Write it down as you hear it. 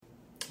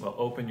Well,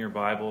 open your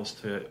Bibles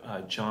to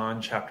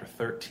John chapter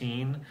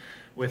 13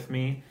 with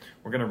me.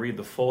 We're going to read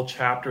the full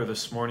chapter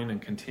this morning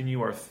and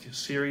continue our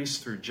series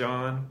through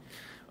John.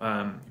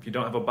 If you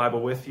don't have a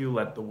Bible with you,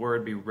 let the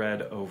word be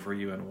read over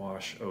you and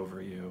wash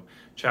over you.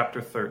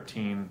 Chapter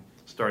 13,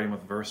 starting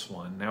with verse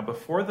 1. Now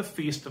before the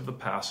feast of the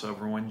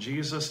Passover, when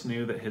Jesus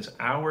knew that his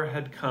hour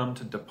had come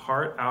to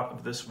depart out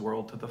of this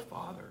world to the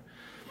Father,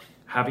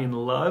 having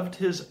loved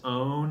his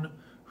own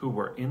who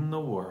were in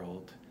the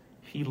world,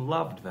 he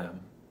loved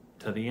them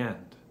to the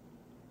end.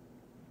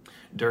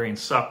 During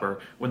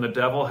supper, when the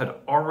devil had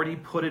already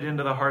put it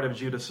into the heart of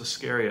Judas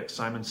Iscariot,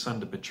 Simon's son,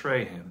 to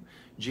betray him,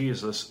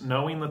 Jesus,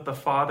 knowing that the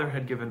Father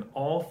had given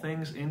all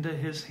things into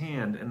his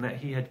hand and that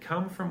he had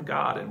come from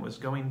God and was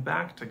going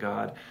back to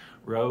God,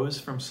 rose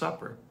from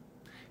supper.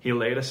 He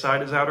laid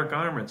aside his outer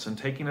garments and,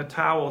 taking a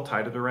towel,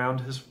 tied it around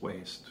his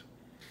waist.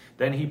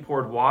 Then he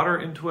poured water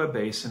into a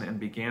basin and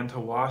began to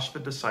wash the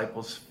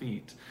disciples'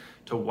 feet,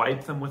 to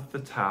wipe them with the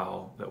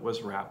towel that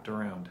was wrapped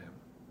around him.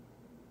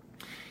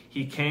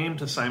 He came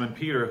to Simon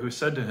Peter, who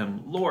said to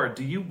him, "Lord,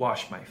 do you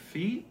wash my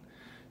feet?"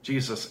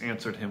 Jesus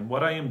answered him,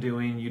 "What I am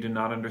doing you do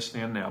not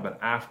understand now, but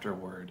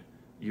afterward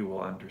you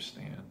will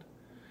understand."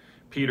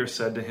 Peter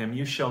said to him,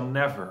 "You shall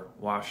never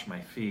wash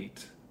my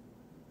feet."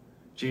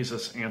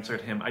 Jesus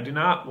answered him, "I do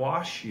not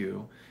wash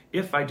you.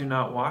 If I do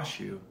not wash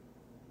you,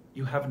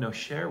 you have no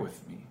share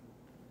with me."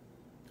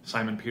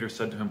 Simon Peter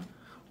said to him,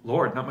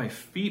 "Lord, not my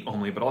feet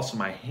only, but also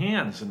my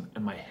hands and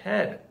my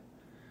head."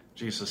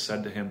 Jesus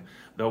said to him,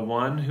 "The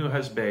one who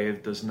has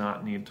bathed does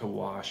not need to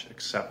wash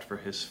except for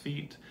his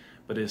feet,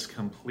 but is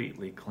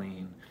completely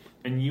clean.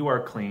 And you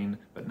are clean,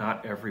 but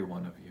not every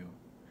one of you."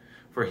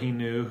 For he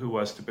knew who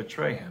was to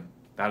betray him.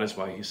 That is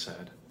why he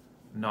said,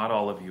 "Not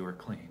all of you are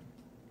clean."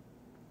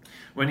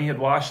 When he had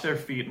washed their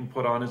feet and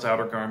put on his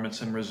outer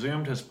garments and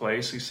resumed his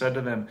place, he said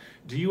to them,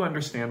 "Do you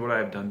understand what I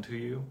have done to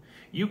you?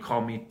 You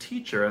call me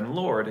teacher and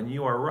Lord, and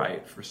you are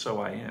right, for so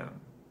I am.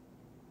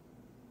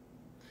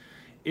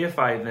 If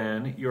I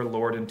then, your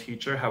Lord and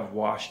teacher, have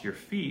washed your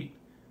feet,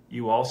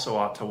 you also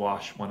ought to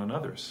wash one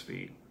another's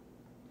feet.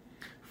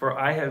 For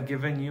I have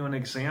given you an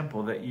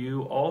example that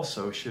you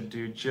also should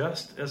do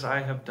just as I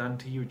have done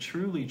to you.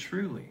 Truly,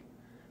 truly,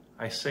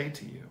 I say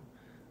to you,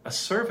 a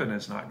servant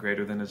is not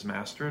greater than his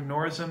master,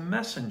 nor is a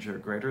messenger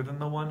greater than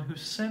the one who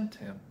sent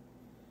him.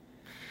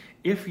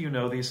 If you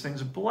know these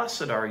things,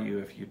 blessed are you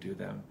if you do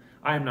them.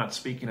 I am not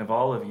speaking of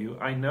all of you.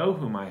 I know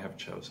whom I have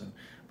chosen,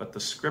 but the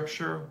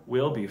scripture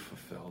will be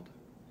fulfilled.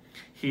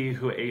 He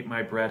who ate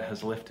my bread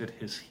has lifted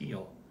his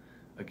heel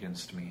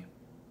against me.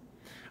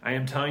 I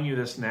am telling you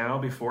this now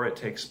before it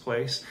takes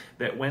place,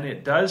 that when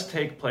it does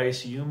take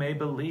place, you may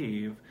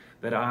believe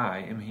that I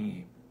am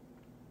he.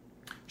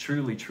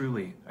 Truly,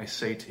 truly, I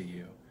say to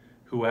you,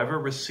 whoever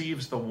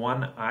receives the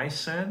one I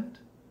send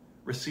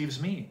receives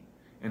me,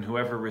 and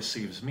whoever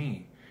receives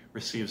me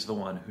receives the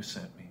one who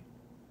sent me."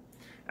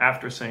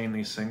 After saying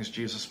these things,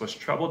 Jesus was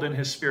troubled in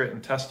his spirit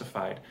and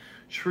testified,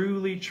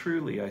 "Truly,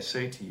 truly, I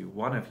say to you,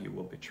 one of you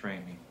will betray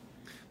me."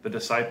 The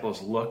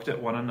disciples looked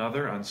at one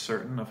another,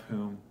 uncertain of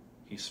whom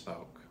he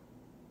spoke.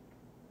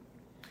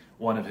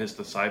 One of his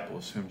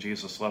disciples, whom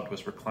Jesus loved,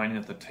 was reclining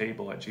at the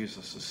table at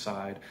Jesus'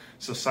 side.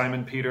 So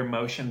Simon Peter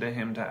motioned to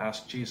him to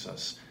ask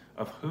Jesus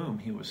of whom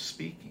he was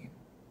speaking.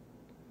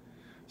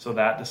 So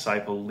that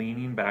disciple,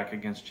 leaning back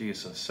against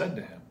Jesus, said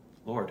to him,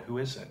 "Lord, who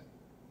is it?"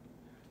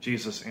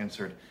 Jesus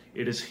answered,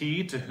 "It is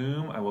he to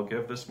whom I will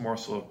give this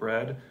morsel of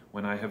bread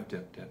when I have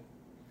dipped it."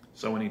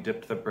 So when he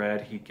dipped the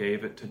bread, he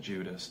gave it to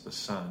Judas, the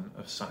son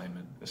of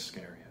Simon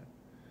Iscariot.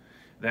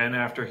 Then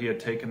after he had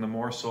taken the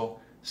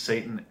morsel,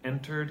 Satan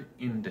entered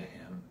into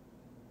him.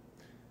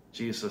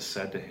 Jesus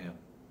said to him,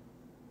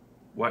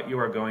 "What you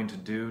are going to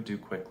do, do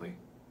quickly."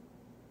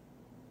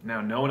 Now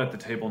no one at the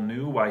table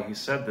knew why he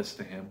said this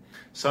to him.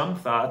 Some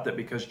thought that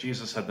because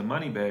Jesus had the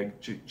money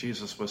bag,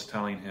 Jesus was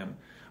telling him,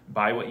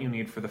 "Buy what you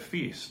need for the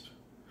feast,"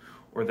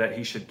 or that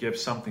he should give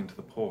something to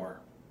the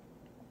poor.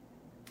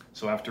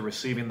 So after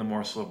receiving the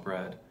morsel of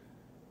bread,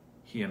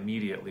 he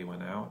immediately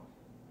went out,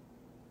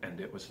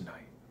 and it was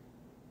night.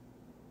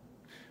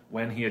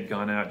 When he had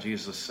gone out,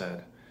 Jesus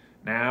said,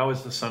 "Now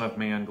is the Son of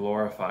Man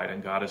glorified,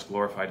 and God is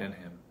glorified in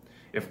him.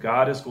 If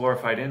God is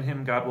glorified in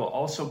him, God will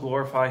also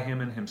glorify him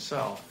in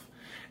himself,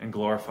 and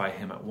glorify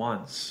him at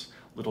once.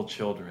 Little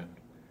children,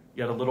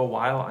 yet a little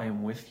while I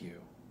am with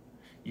you.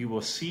 You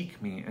will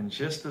seek me, and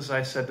just as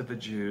I said to the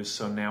Jews,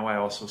 so now I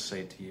also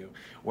say to you,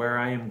 where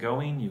I am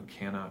going, you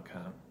cannot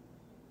come.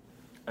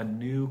 A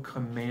new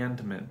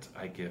commandment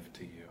I give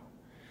to you,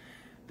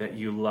 that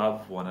you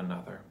love one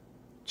another.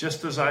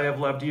 Just as I have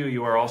loved you,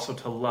 you are also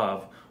to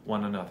love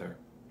one another.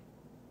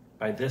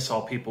 By this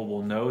all people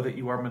will know that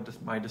you are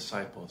my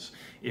disciples,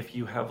 if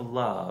you have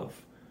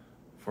love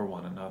for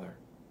one another."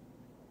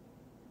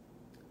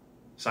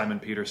 Simon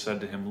Peter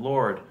said to him,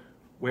 "Lord,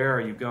 where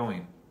are you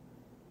going?"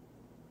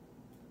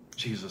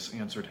 Jesus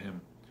answered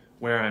him,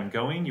 "Where I am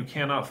going, you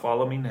cannot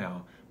follow me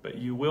now, but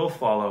you will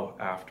follow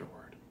afterward."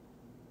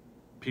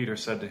 Peter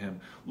said to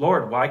him,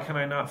 "Lord, why can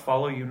I not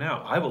follow you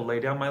now? I will lay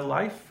down my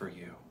life for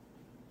you."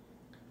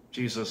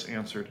 Jesus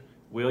answered,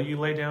 Will you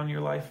lay down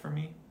your life for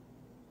me?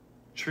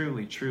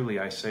 Truly, truly,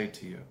 I say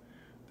to you,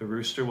 the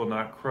rooster will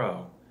not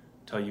crow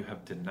till you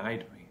have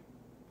denied me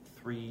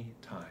 3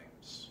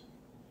 times.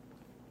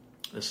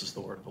 This is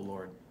the word of the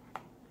Lord.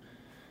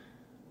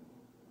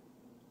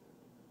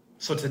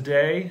 So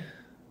today,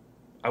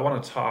 I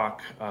want to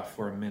talk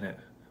for a minute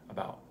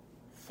about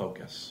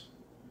focus.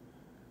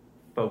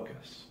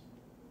 Focus.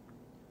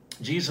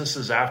 Jesus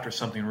is after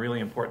something really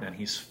important, and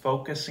he's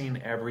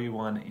focusing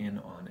everyone in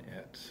on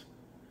it.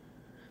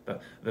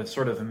 The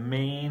sort of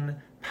main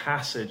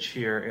passage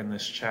here in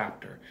this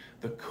chapter,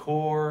 the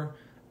core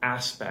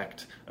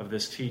aspect of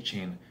this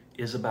teaching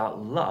is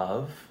about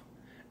love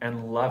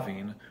and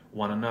loving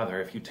one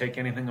another. If you take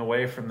anything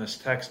away from this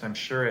text, I'm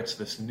sure it's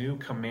this new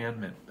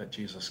commandment that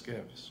Jesus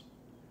gives.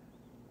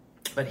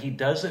 But he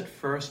does it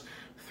first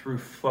through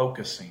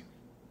focusing.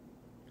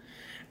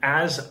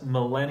 As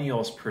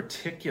millennials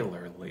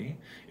particularly,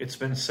 it's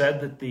been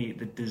said that the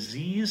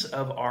disease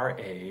of our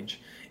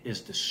age is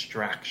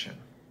distraction.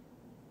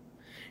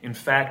 In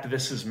fact,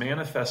 this is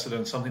manifested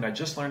in something I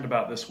just learned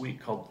about this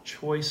week called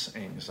choice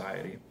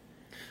anxiety.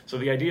 So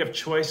the idea of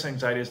choice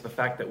anxiety is the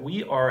fact that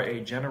we are a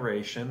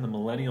generation, the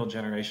millennial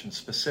generation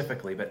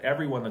specifically, but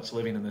everyone that's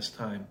living in this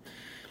time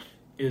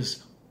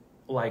is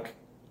like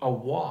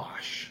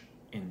awash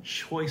in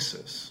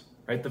choices,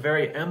 right? The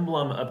very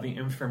emblem of the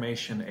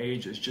information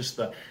age is just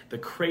the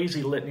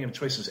crazy litany of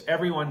choices.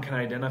 Everyone can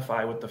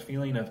identify with the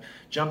feeling of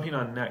jumping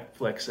on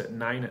Netflix at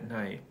 9 at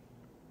night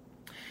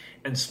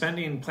and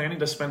planning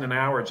to spend an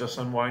hour just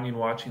unwinding,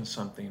 watching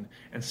something,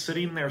 and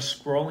sitting there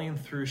scrolling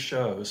through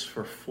shows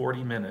for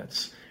 40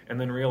 minutes,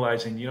 and then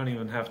realizing you don't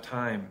even have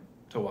time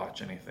to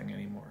watch anything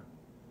anymore.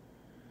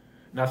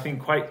 Nothing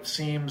quite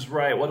seems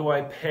right. What do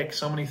I pick?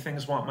 So many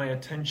things want my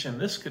attention.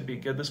 This could be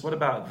good. What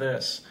about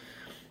this?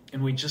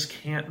 And we just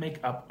can't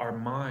make up our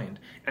mind.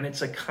 And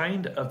it's a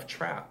kind of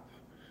trap,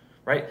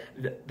 right?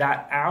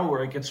 That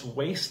hour gets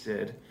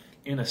wasted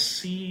in a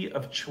sea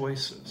of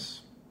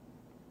choices.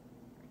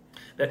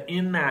 That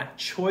in that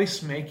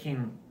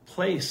choice-making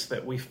place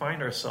that we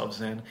find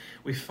ourselves in,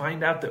 we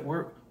find out that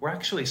we're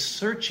actually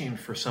searching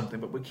for something,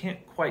 but we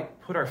can't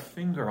quite put our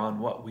finger on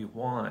what we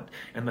want.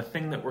 And the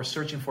thing that we're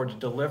searching for to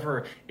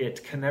deliver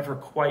it can never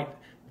quite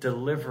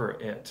deliver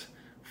it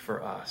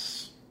for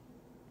us.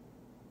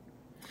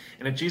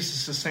 And if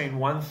Jesus is saying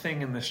one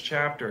thing in this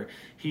chapter,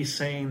 he's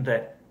saying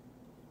that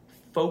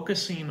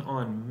focusing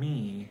on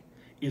me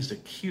is a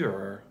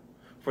cure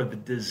for the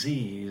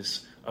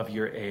disease of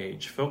your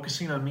age.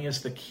 Focusing on me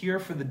is the cure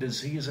for the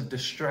disease of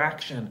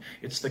distraction.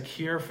 It's the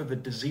cure for the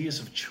disease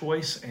of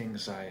choice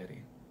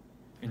anxiety.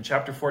 In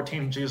chapter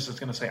 14, Jesus is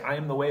going to say, I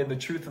am the way, the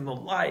truth, and the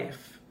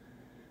life.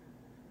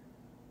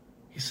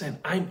 He's saying,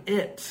 I'm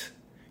it.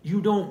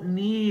 You don't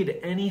need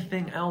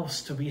anything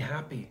else to be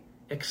happy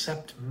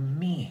except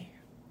me.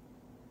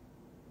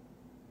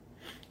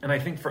 And I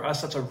think for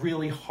us, that's a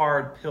really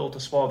hard pill to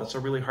swallow. That's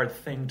a really hard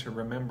thing to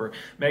remember.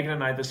 Megan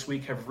and I this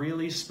week have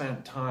really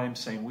spent time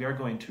saying we are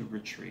going to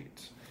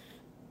retreat.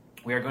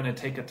 We are going to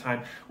take a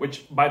time,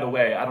 which, by the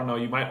way, I don't know,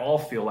 you might all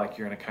feel like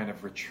you're in a kind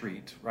of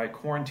retreat, right?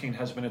 Quarantine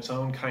has been its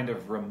own kind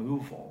of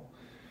removal.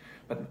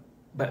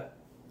 But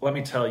let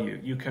me tell you,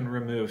 you can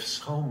remove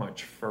so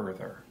much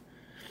further.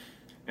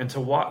 And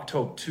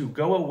to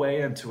go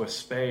away into a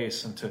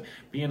space and to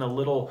be in a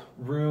little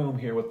room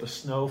here with the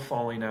snow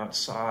falling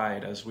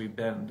outside as we've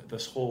been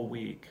this whole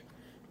week,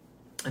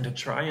 and to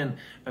try and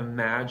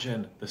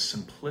imagine the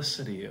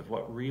simplicity of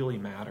what really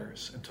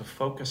matters and to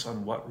focus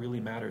on what really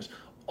matters.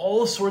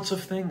 All sorts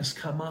of things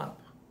come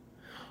up.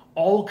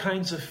 All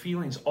kinds of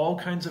feelings, all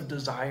kinds of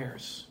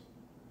desires.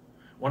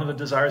 One of the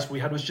desires we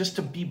had was just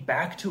to be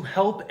back to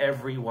help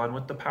everyone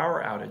with the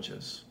power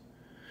outages.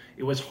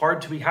 It was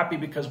hard to be happy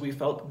because we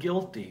felt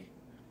guilty.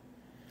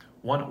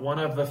 One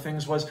of the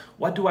things was,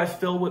 what do I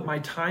fill with my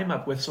time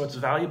up with so it's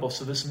valuable,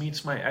 so this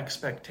meets my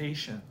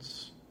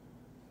expectations?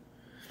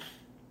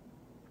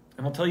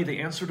 And I'll tell you the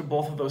answer to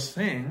both of those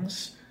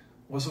things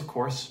was, of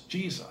course,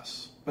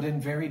 Jesus, but in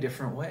very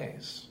different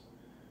ways.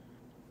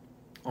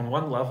 On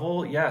one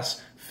level,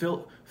 yes,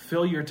 fill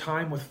your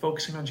time with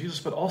focusing on Jesus,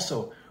 but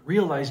also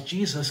realize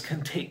Jesus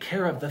can take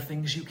care of the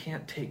things you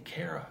can't take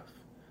care of.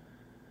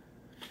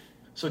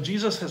 So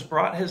Jesus has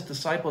brought his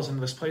disciples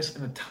into this place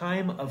in a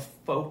time of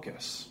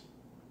focus.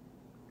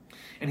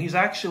 And he's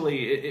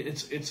actually,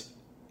 it's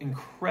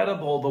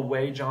incredible the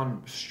way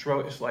John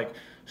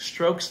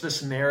strokes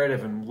this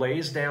narrative and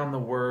lays down the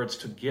words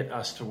to get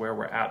us to where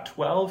we're at.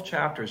 12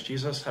 chapters,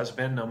 Jesus has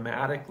been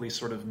nomadically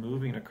sort of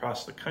moving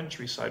across the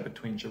countryside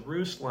between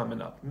Jerusalem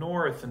and up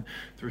north and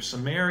through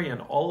Samaria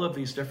and all of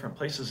these different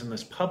places in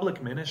this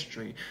public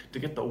ministry to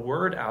get the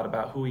word out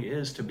about who he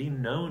is, to be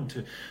known,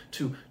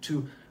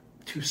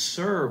 to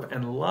serve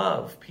and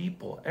love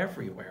people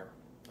everywhere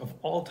of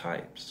all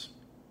types.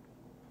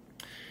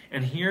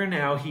 And here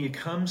now he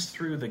comes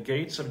through the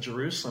gates of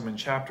Jerusalem in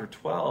chapter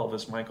 12,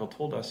 as Michael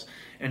told us,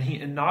 and he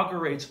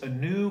inaugurates a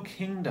new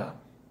kingdom.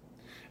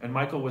 And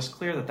Michael was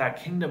clear that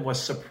that kingdom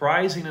was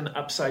surprising and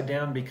upside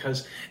down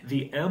because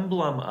the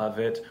emblem of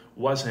it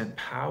wasn't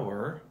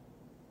power,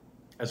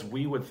 as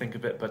we would think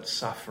of it, but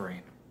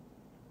suffering.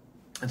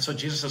 And so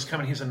Jesus has come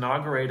and he's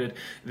inaugurated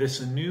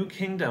this new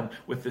kingdom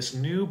with this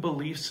new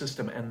belief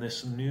system and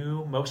this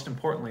new, most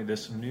importantly,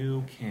 this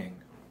new king.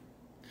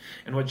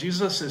 And what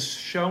Jesus is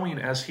showing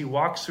as he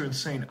walks through and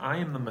saying, I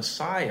am the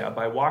Messiah,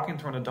 by walking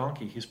through on a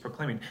donkey, he's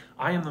proclaiming,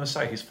 I am the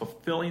Messiah. He's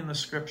fulfilling the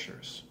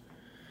scriptures.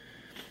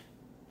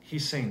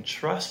 He's saying,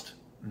 trust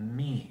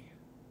me.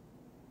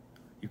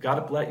 You've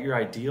got to let your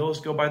ideals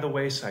go by the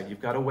wayside.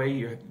 You've got to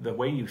weigh the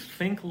way you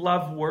think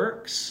love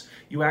works.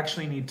 You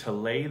actually need to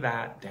lay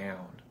that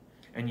down.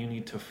 And you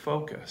need to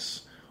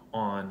focus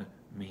on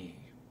me.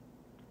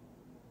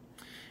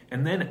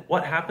 And then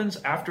what happens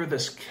after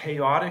this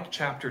chaotic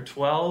chapter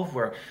 12,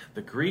 where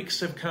the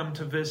Greeks have come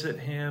to visit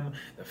him,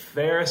 the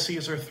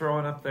Pharisees are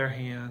throwing up their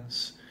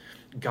hands,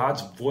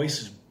 God's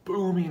voice is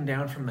booming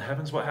down from the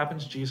heavens. What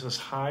happens? Jesus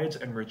hides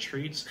and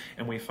retreats,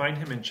 and we find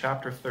him in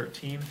chapter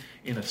 13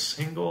 in a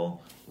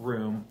single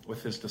room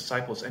with his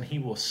disciples, and he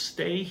will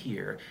stay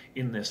here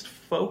in this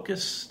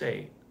focused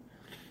state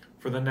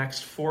for the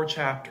next 4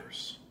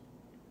 chapters.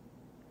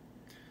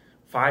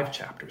 5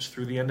 chapters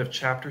through the end of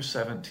chapter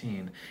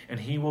 17, and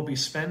he will be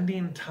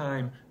spending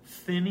time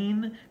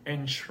thinning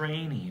and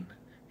training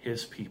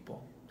his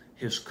people,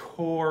 his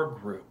core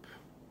group.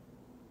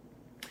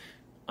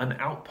 An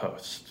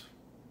outpost.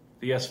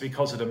 The ESV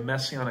calls it a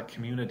messianic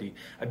community.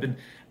 I've been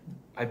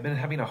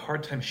having a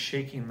hard time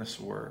shaking this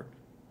word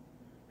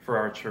for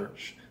our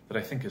church that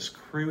I think is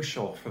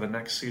crucial for the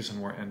next season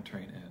we're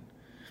entering in.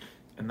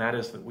 And that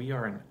is that we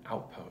are an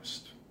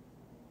outpost.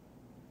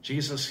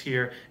 Jesus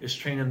here is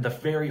training the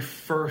very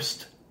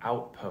first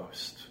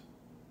outpost,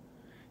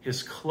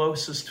 his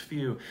closest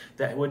few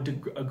that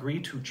would agree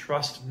to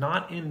trust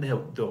not in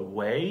the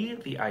way,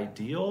 the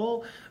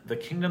ideal, the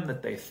kingdom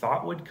that they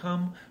thought would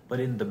come, but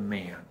in the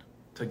man,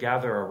 to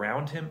gather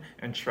around him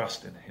and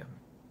trust in him.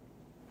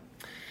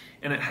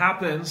 And it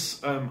happens,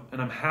 and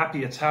I'm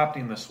happy it's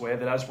happening this way,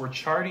 that as we're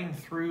charting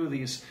through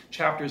these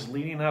chapters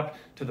leading up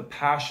to the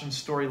passion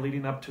story,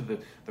 leading up to the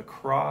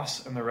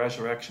cross and the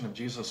resurrection of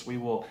Jesus, we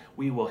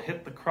will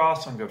hit the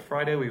cross on Good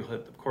Friday. We will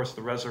hit, of course,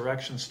 the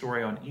resurrection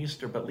story on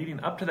Easter. But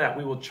leading up to that,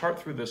 we will chart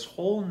through this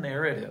whole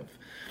narrative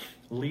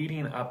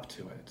leading up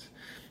to it.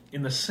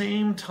 In the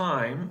same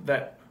time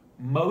that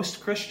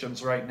most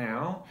Christians right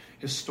now,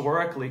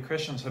 historically,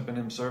 Christians have been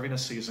observing a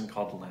season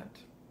called Lent.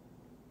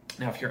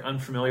 Now, if you're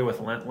unfamiliar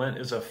with Lent, Lent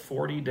is a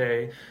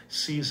 40-day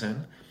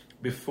season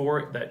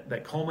before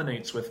that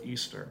culminates with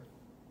Easter.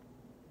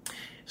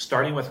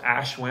 Starting with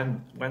Ash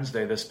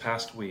Wednesday this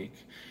past week,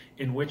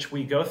 in which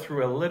we go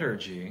through a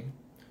liturgy,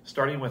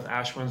 starting with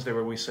Ash Wednesday,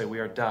 where we say we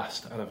are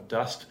dust. Out of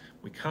dust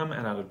we come,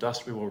 and out of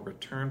dust we will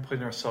return,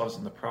 putting ourselves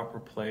in the proper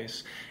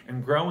place,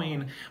 and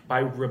growing by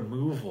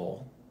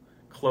removal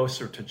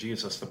closer to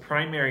Jesus. The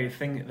primary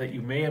thing that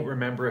you may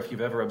remember if you've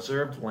ever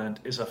observed Lent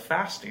is a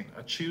fasting,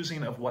 a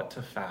choosing of what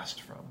to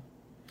fast from.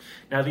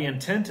 Now, the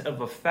intent of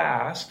a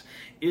fast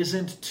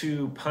isn't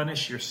to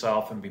punish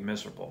yourself and be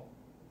miserable,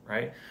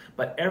 right?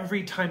 But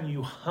every time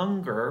you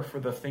hunger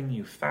for the thing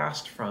you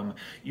fast from,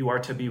 you are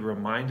to be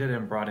reminded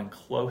and brought in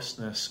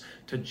closeness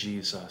to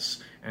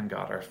Jesus and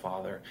God our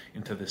Father,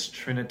 into this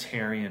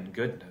Trinitarian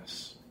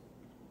goodness.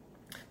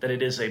 That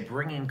it is a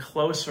bringing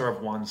closer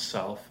of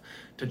oneself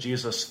to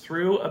Jesus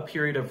through a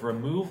period of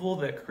removal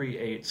that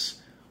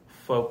creates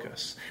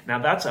focus. Now,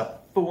 that's a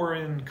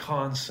foreign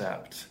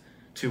concept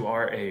to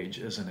our age,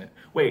 isn't it?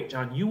 Wait,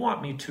 John, you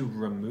want me to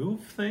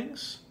remove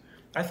things?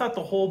 I thought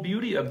the whole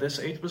beauty of this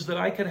age was that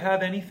I could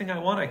have anything I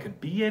want. I could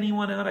be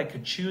anyone out. I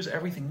could choose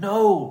everything.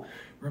 No!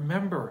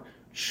 Remember,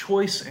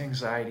 choice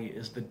anxiety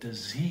is the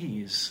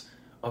disease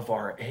of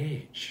our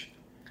age.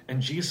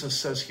 And Jesus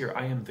says here,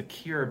 I am the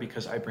cure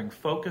because I bring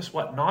focus,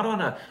 what? Not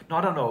on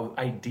an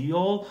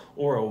ideal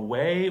or a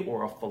way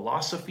or a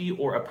philosophy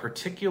or a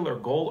particular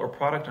goal or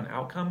product and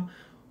outcome,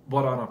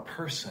 but on a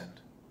person.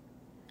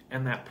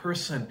 And that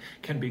person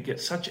can get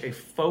such a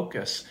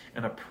focus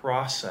and a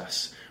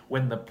process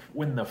when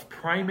the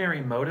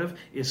primary motive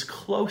is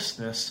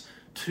closeness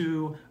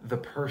to the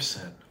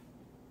person.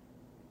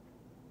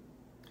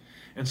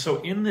 And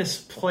so in this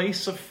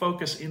place of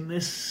focus, in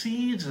this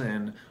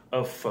season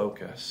of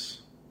focus,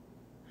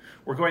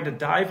 we're going to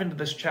dive into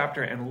this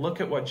chapter and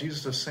look at what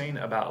Jesus is saying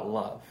about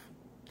love.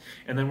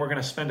 And then we're going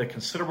to spend a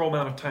considerable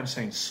amount of time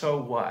saying, so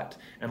what?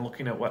 And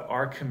looking at what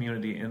our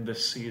community in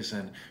this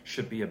season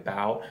should be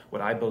about,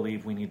 what I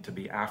believe we need to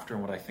be after,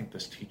 and what I think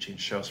this teaching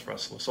shows for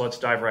us. So let's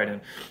dive right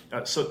in.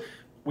 So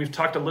we've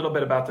talked a little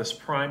bit about this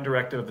prime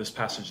directive of this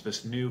passage,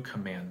 this new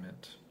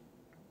commandment.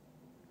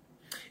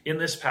 In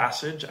this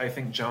passage, I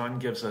think John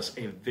gives us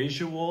a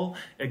visual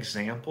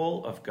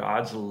example of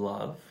God's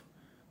love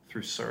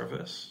through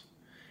service,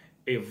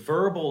 a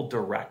verbal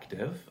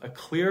directive, a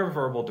clear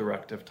verbal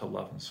directive to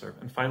love and serve,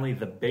 and finally,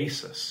 the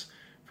basis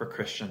for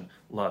Christian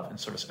love and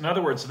service. In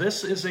other words,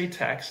 this is a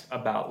text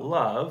about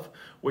love,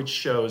 which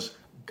shows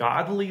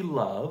godly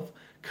love,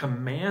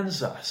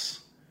 commands us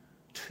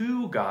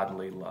to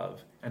godly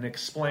love, and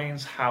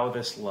explains how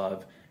this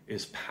love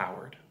is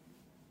powered.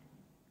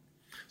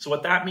 So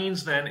what that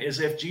means then is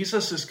if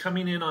Jesus is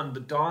coming in on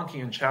the donkey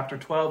in chapter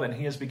 12 and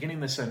he is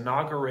beginning this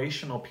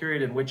inaugurational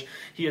period in which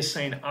he is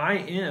saying, I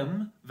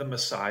am the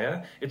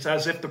Messiah, it's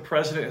as if the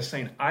president is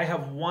saying, I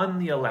have won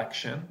the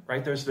election,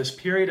 right? There's this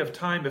period of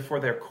time before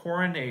they're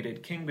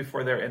coronated king,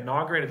 before they're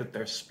inaugurated at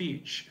their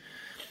speech,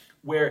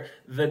 where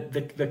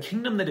the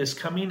kingdom that is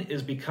coming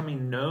is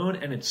becoming known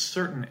and it's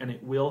certain and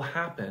it will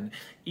happen,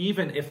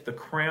 even if the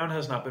crown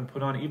has not been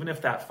put on, even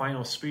if that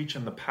final speech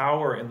and the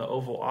power in the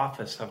Oval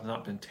Office have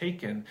not been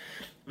taken.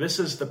 This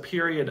is the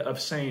period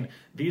of saying,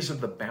 these are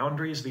the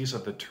boundaries, these are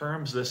the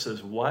terms, this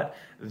is what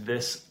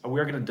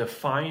we're going to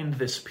define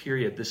this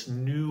period, this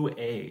new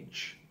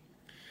age.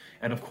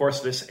 And of course,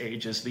 this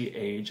age is the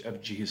age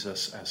of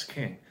Jesus as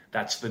king.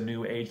 That's the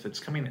new age that's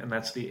coming, and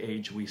that's the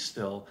age we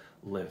still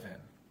live in.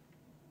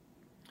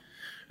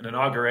 An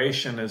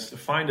inauguration is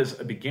defined as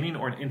a beginning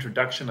or an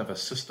introduction of a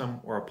system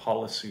or a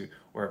policy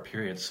or a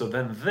period. So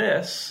then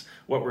this,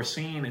 what we're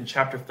seeing in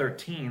chapter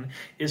 13,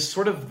 is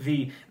sort of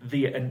the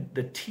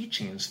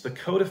teachings, the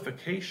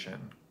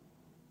codification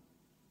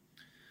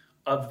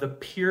of the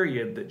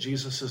period that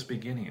Jesus is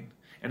beginning.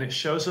 And it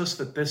shows us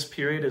that this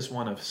period is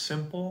one of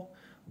simple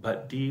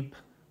but deep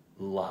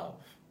love,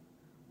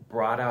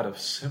 brought out of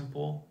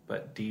simple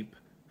but deep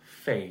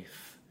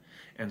faith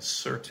and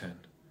certain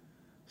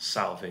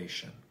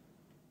salvation.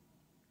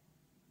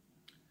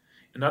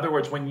 In other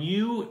words, when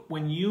you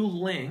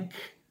link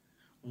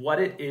what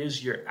it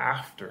is you're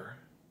after,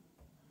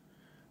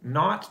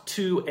 not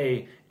to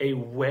a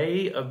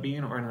way of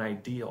being or an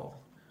ideal,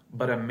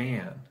 but a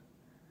man,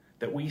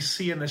 that we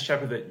see in this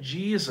chapter that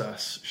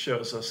Jesus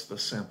shows us the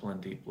simple and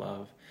deep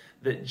love,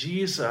 that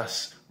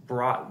Jesus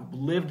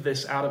lived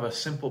this out of a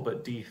simple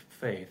but deep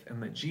faith,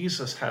 and that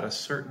Jesus had a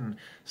certain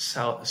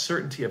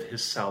certainty of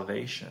his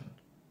salvation.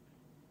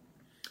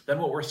 Then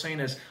what we're saying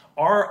is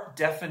our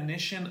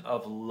definition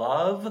of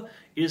love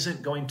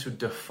isn't going to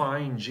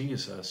define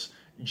Jesus.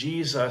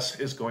 Jesus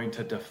is going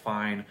to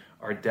define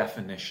our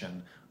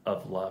definition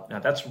of love. Now,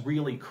 that's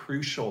really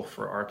crucial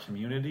for our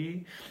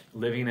community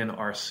living in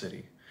our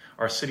city.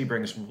 Our city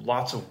brings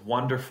lots of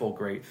wonderful,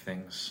 great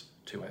things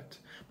to it.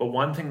 But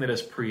one thing that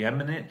is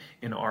preeminent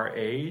in our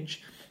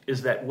age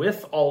is that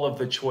with all of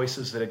the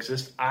choices that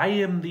exist, I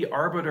am the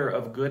arbiter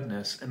of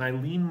goodness, and I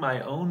lean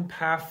my own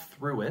path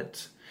through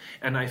it,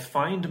 and I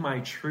find my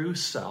true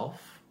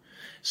self.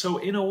 So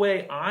in a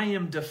way, I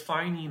am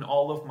defining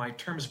all of my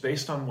terms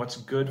based on what's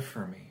good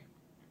for me.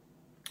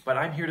 But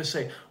I'm here to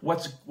say,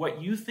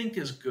 what you think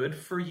is good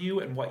for you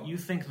and what you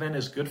think then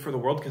is good for the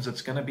world, because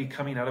it's going to be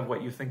coming out of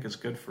what you think is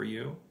good for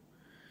you,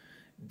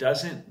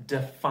 doesn't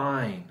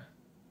define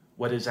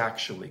what is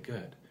actually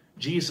good.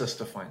 Jesus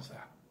defines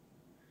that.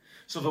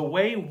 So the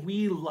way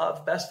we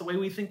love best, the way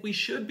we think we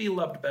should be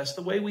loved best,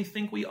 the way we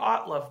think we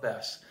ought love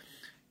best,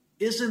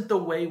 isn't the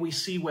way we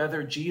see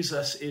whether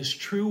Jesus is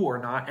true or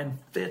not and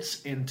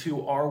fits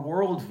into our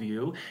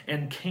worldview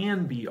and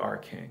can be our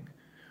king.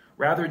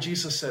 Rather,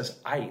 Jesus says,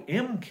 I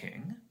am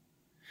king,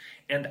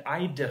 and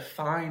I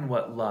define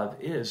what love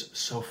is,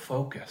 so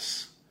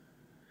focus.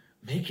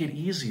 Make it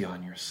easy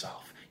on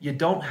yourself. You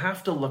don't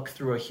have to look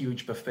through a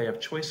huge buffet of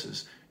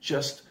choices.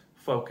 Just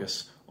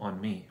focus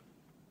on me.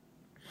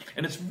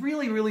 And it's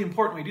really, really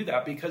important we do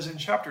that, because in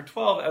chapter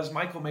 12, as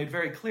Michael made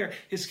very clear,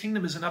 his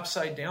kingdom is an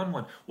upside down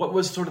one. What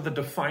was sort of the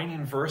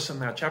defining verse in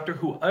that chapter?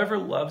 Whoever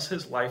loves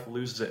his life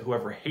loses it.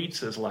 Whoever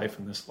hates his life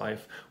in this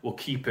life will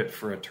keep it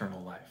for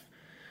eternal life.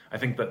 I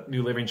think the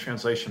New Living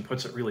Translation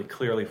puts it really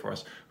clearly for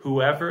us.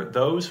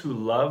 Those who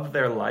love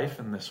their life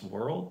in this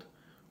world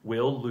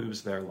will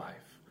lose their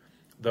life.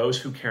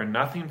 Those who care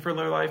nothing for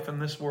their life in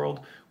this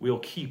world will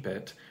keep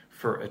it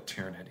for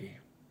eternity.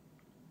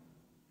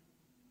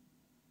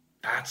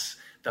 That's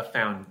the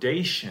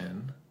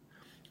foundation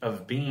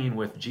of being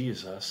with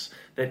Jesus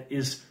that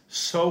is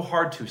so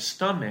hard to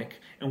stomach,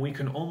 and we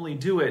can only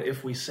do it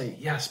if we say,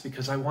 yes,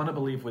 because I want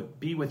to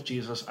be with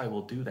Jesus, I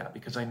will do that.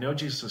 Because I know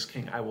Jesus is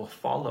king, I will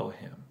follow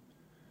him.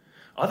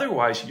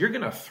 Otherwise, you're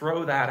going to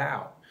throw that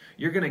out.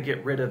 You're going to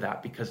get rid of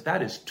that because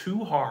that is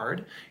too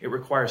hard. It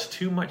requires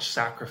too much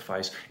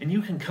sacrifice. And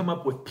you can come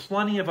up with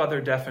plenty of other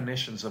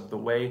definitions of the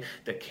way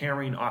that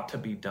caring ought to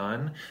be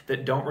done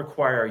that don't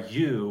require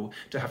you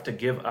to have to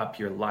give up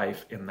your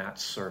life in that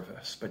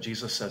service. But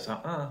Jesus says,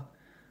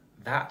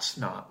 that's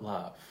not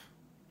love.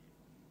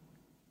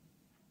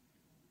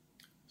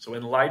 So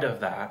in light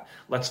of that,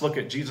 let's look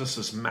at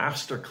Jesus'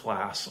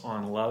 masterclass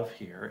on love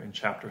here in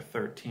chapter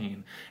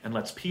 13. And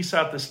let's piece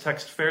out this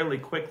text fairly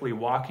quickly,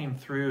 walking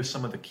through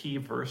some of the key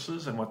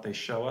verses and what they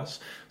show us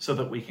so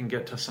that we can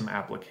get to some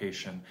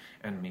application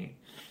and meat.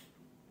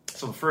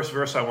 So the first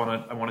verse I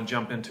want to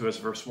jump into is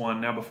verse 1.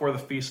 Now before the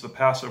feast of the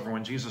Passover,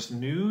 when Jesus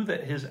knew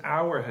that his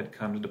hour had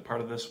come to depart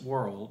of this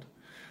world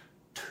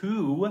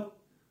to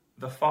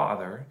the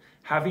Father,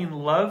 having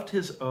loved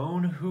his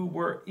own who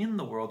were in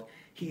the world,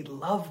 he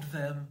loved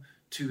them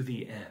to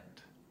the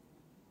end.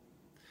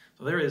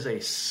 So there is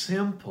a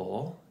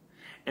simple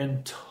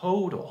and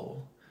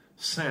total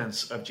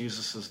sense of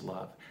Jesus'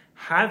 love.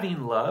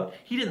 having love.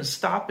 He didn't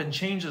stop and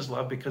change his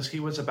love because he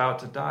was about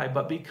to die,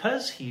 but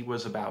because he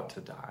was about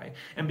to die,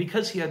 and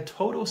because he had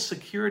total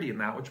security in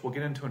that, which we'll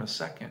get into in a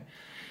second,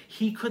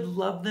 he could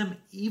love them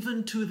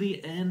even to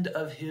the end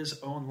of his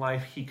own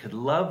life. He could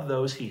love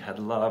those he had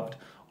loved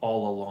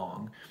all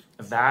along.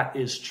 That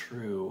is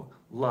true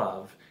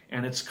love.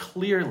 And it's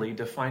clearly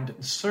defined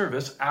in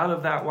service out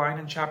of that line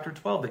in chapter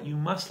 12, that you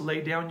must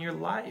lay down your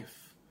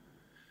life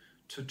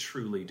to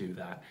truly do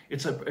that.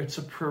 It's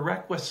a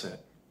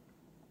prerequisite.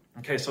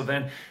 Okay, so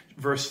then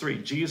verse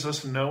 3,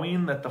 Jesus,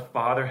 knowing that the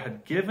Father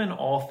had given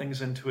all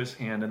things into his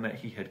hand and that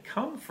he had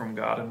come from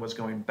God and was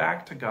going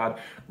back to God,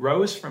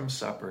 rose from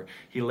supper.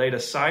 He laid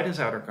aside his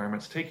outer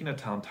garments, taking a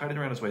towel, tied it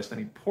around his waist. Then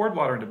he poured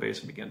water into a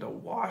basin and began to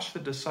wash the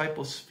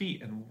disciples'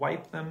 feet and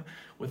wipe them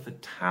with the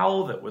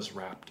towel that was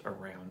wrapped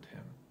around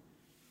him.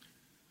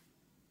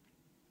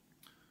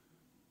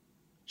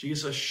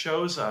 Jesus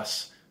shows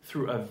us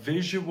through a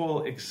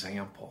visual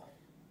example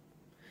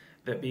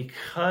that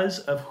because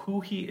of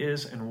who he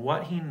is and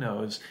what he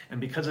knows,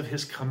 and because of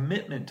his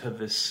commitment to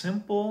this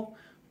simple,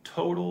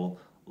 total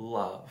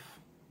love,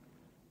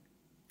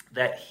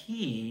 that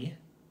he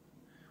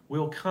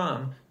will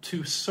come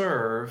to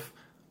serve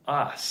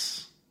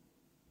us.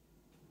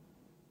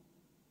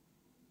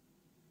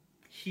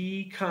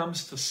 He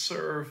comes to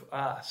serve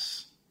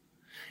us.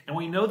 And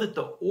we know that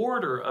the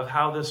order of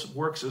how this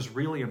works is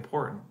really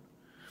important.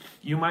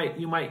 You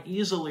might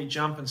easily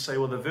jump and say,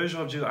 well, the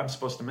visual of Jesus, I'm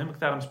supposed to mimic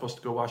that. I'm supposed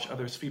to go wash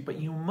others' feet. But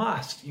you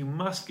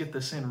must get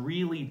this in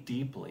really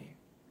deeply.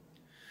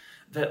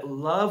 That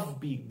love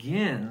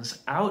begins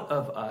out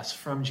of us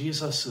from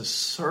Jesus'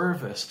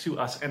 service to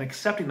us and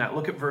accepting that.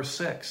 Look at verse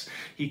 6.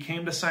 He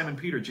came to Simon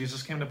Peter.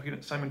 Jesus came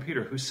to Simon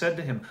Peter, who said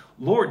to him,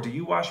 Lord, do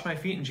you wash my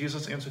feet? And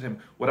Jesus answered him,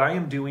 what I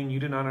am doing you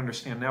do not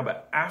understand now,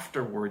 but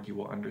afterward you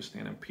will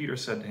understand. And Peter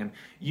said to him,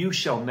 you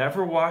shall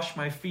never wash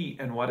my feet.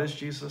 And what does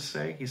Jesus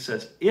say? He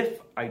says, if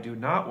I do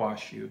not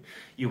wash you,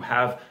 you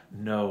have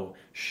no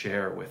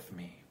share with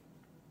me.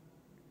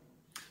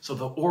 So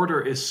the order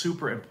is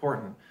super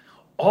important.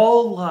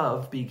 All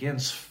love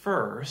begins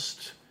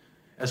first,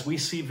 as we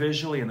see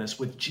visually in this,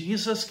 with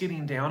Jesus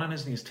getting down on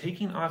his knees,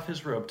 taking off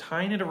his robe,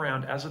 tying it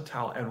around as a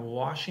towel, and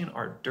washing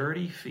our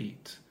dirty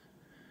feet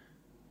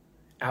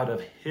out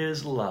of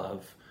his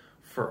love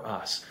for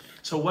us.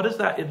 So what is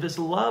that? If this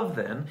love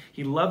then,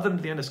 he loved them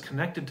to the end, is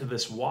connected to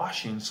this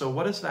washing. So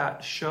what does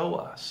that show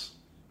us?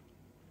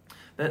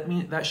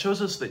 That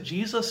shows us that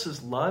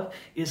Jesus' love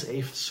is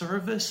a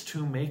service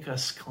to make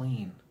us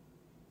clean.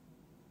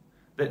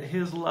 That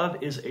his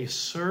love is a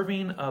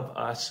serving of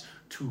us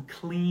to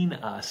clean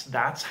us.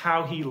 That's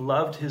how he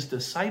loved his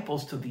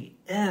disciples to the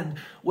end,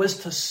 was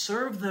to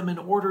serve them in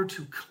order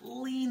to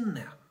clean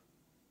them.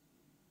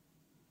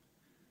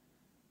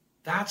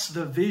 That's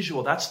the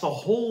visual. That's the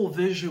whole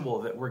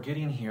visual that we're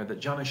getting here, that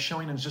John is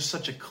showing in just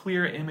such a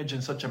clear image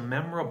and such a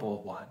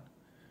memorable one.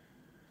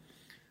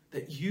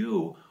 That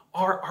you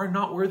are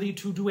not worthy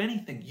to do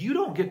anything. You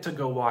don't get to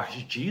go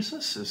wash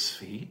Jesus'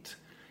 feet.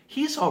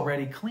 He's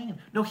already clean.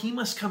 No, he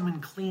must come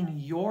and clean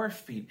your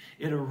feet.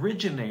 It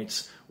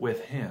originates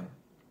with him.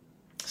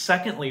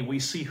 Secondly, we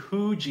see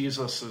who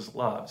Jesus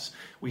loves.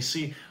 We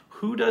see,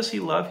 who does he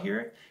love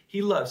here?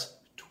 He loves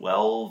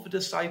 12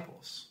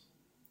 disciples,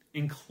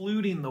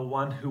 including the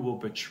one who will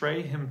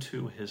betray him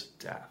to his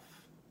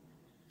death.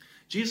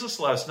 Jesus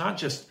loves not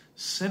just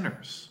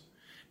sinners,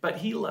 but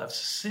he loves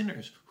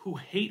sinners who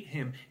hate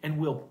him and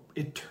will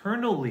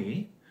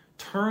eternally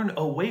turn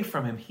away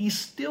from him. He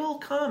still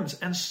comes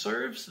and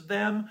serves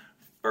them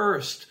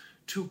first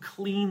to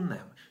clean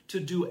them, to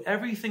do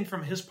everything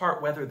from his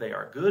part, whether they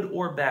are good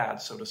or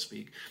bad, so to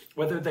speak,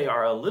 whether they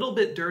are a little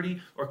bit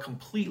dirty or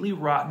completely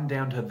rotten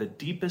down to the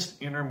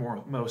deepest,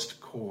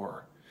 innermost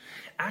core.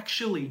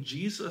 Actually,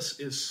 Jesus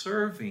is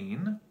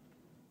serving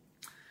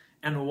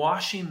and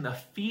washing the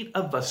feet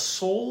of a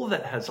soul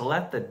that has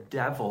let the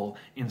devil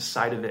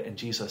inside of it, and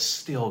Jesus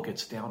still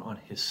gets down on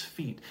his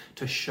feet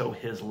to show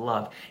his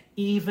love,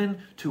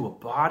 even to a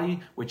body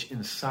which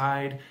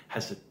inside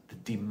has the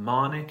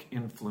demonic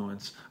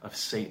influence of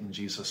Satan.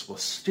 Jesus will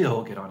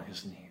still get on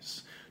his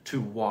knees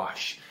to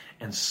wash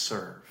and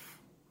serve.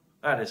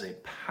 That is a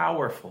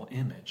powerful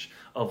image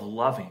of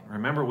loving.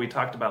 Remember, we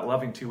talked about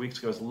loving 2 weeks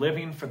ago as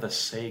living for the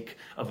sake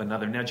of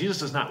another. Now,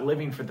 Jesus is not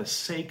living for the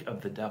sake of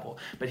the devil,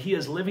 but he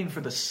is living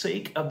for the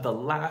sake of the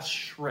last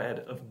shred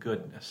of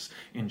goodness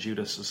in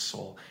Judas'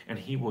 soul. And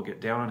he will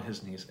get down on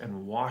his knees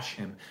and wash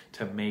him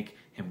to make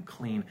him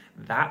clean.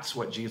 That's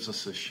what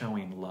Jesus is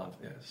showing love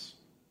is.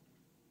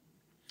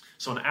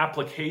 So an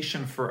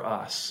application for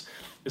us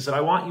is that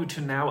I want you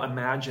to now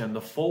imagine the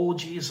full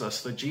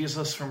Jesus, the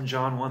Jesus from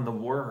John 1, the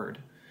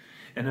Word.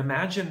 And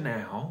imagine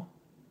now,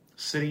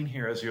 sitting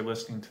here as you're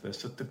listening to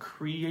this, that the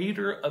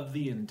creator of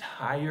the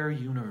entire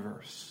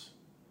universe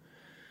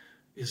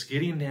is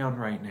getting down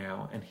right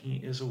now and he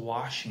is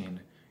washing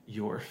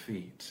your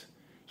feet.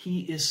 He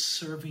is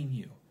serving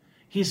you.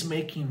 He's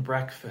making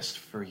breakfast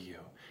for you.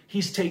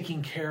 He's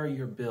taking care of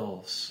your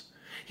bills.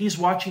 He's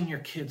watching your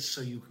kids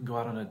so you can go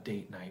out on a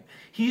date night.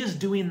 He is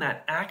doing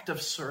that act of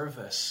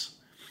service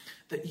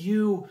that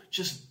you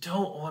just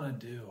don't want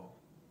to do.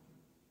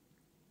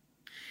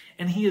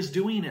 And he is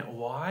doing it.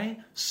 Why?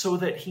 So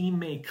that he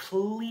may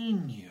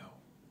clean you.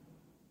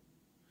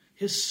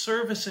 His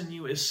service in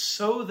you is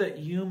so that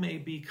you may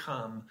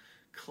become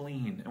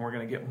clean. And we're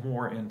going to get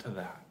more into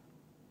that.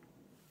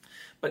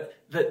 But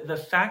the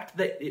fact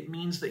that it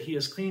means that he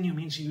is cleaning you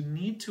means you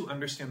need to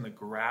understand the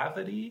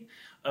gravity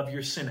of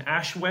your sin.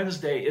 Ash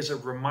Wednesday is a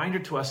reminder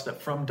to us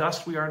that from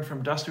dust we are and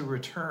from dust we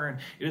return.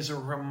 It is a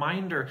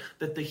reminder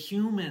that the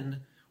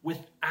human,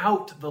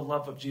 without the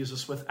love of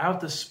Jesus, without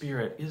the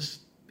Spirit,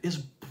 is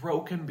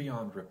broken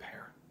beyond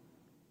repair.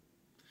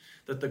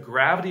 That the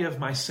gravity of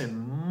my sin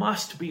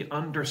must be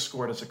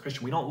underscored as a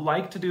Christian. We don't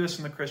like to do this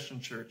in the Christian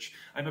church.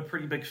 I'm a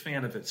pretty big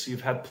fan of it, so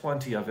you've had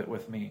plenty of it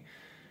with me.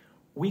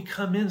 We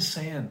come in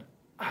saying,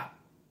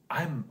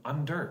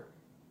 I'm dirt.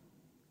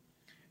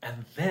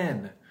 And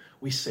then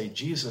we say,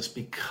 Jesus,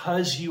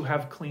 because you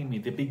have cleaned me.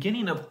 The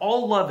beginning of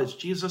all love is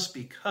Jesus,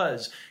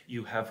 because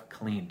you have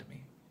cleaned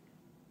me.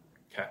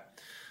 Okay.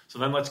 So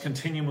then let's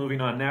continue moving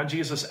on. Now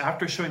Jesus,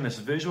 after showing this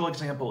visual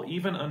example,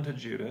 even unto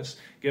Judas,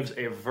 gives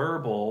a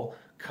verbal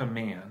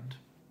command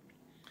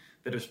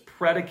that is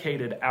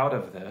predicated out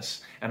of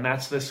this, and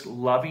that's this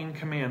loving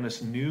command,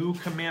 this new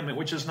commandment,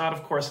 which is not,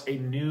 of course,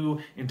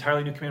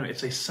 entirely new commandment.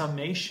 It's a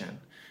summation.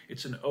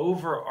 It's an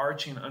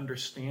overarching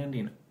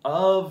understanding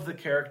of the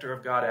character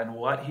of God and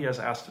what he has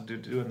asked to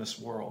do in this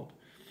world.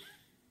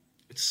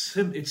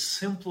 It's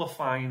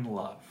simplifying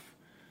love.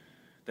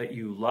 That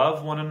you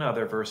love one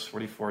another, verse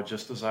 44,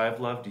 just as I have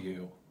loved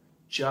you.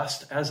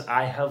 Just as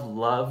I have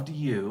loved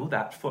you,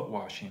 that foot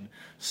washing,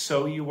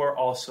 so you are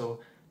also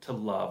to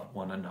love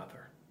one another.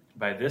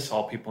 By this,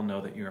 all people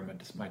know that you are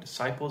my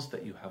disciples,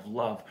 that you have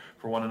love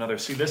for one another.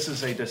 See, this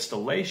is a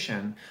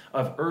distillation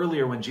of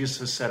earlier when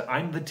Jesus said,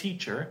 I'm the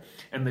teacher,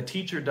 and the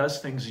teacher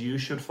does things, you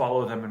should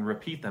follow them and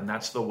repeat them.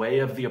 That's the way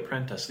of the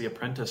apprentice. The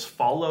apprentice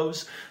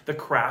follows the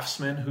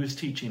craftsman who's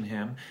teaching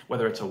him,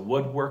 whether it's a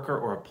woodworker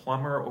or a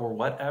plumber or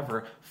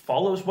whatever,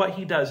 follows what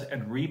he does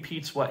and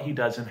repeats what he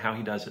does and how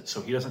he does it. So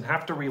he doesn't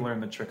have to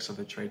relearn the tricks of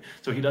the trade.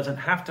 So he doesn't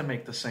have to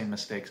make the same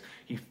mistakes.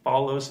 He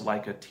follows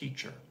like a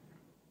teacher.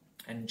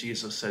 And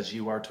Jesus says,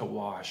 you are to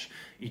wash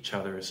each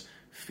other's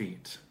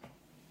feet.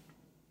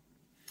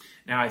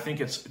 Now, I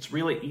think it's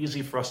really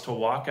easy for us to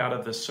walk out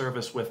of this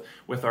service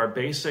with our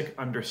basic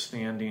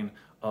understanding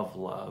of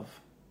love,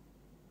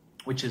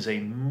 which is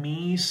a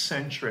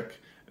me-centric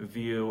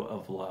view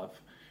of love.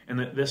 And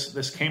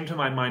this came to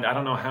my mind. I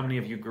don't know how many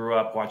of you grew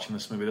up watching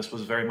this movie. This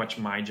was very much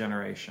my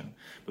generation.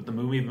 But the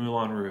movie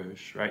Moulin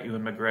Rouge, right?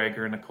 Ewan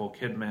McGregor, Nicole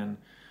Kidman.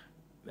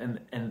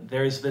 And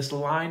there's this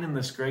line in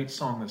this great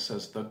song that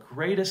says, the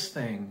greatest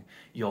thing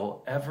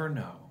you'll ever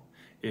know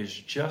is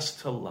just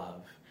to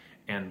love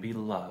and be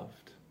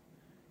loved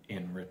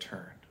in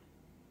return.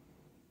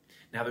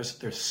 Now,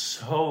 there's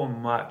so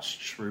much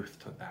truth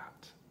to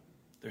that.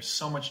 There's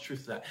so much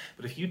truth to that.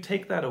 But if you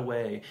take that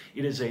away,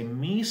 it is a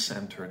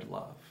me-centered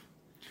love,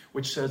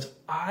 which says,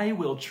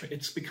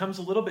 it becomes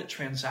a little bit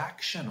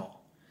transactional,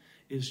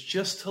 is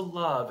just to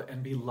love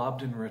and be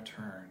loved in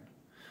return.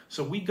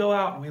 So we go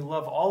out and we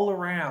love all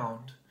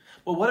around.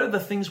 But what are the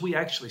things we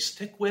actually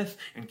stick with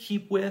and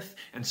keep with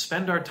and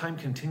spend our time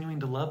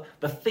continuing to love?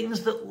 The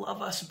things that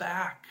love us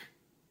back.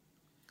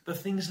 The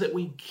things that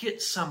we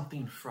get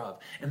something from.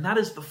 And that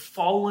is the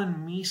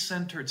fallen,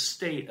 me-centered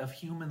state of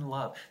human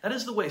love. That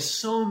is the way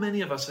so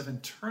many of us have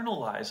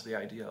internalized the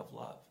idea of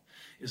love.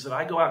 Is that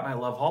I go out and I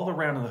love all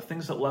around, and the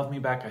things that love me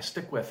back I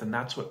stick with, and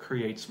that's what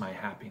creates my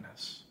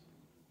happiness.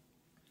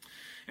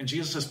 And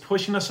Jesus is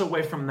pushing us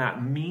away from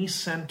that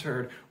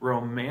me-centered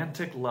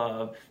romantic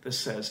love that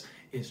says,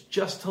 it's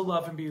just to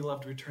love and be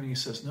loved returning. He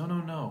says,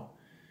 no.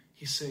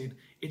 He's saying,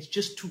 it's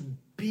just to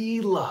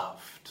be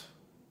loved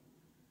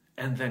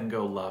and then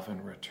go love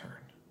in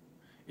return.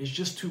 It's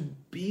just to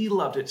be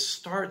loved. It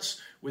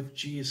starts with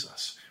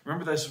Jesus.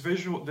 Remember,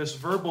 this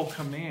verbal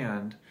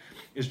command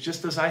is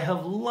just as I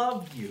have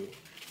loved you,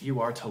 you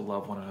are to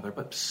love one another.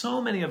 But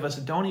so many of us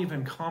don't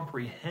even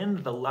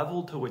comprehend the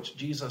level to which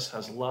Jesus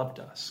has loved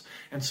us.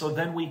 And so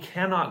then we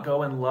cannot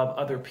go and love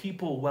other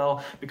people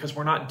well because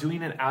we're not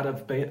doing it out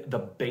of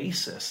the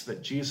basis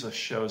that Jesus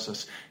shows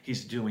us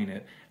he's doing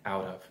it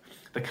out of.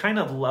 The kind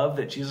of love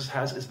that Jesus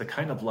has is the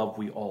kind of love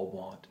we all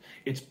want.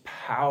 It's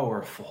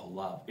powerful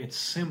love. It's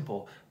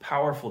simple,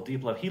 powerful,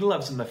 deep love. He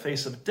loves in the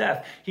face of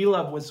death. He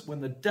loves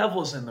when the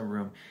devil's in the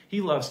room. He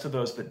loves to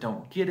those that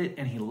don't get it,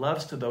 and he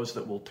loves to those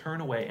that will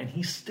turn away, and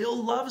he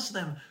still loves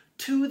them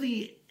to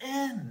the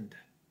end.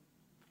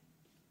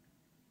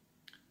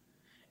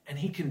 And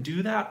he can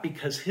do that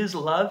because his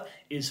love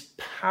is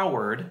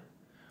powered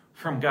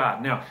from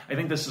God. Now, I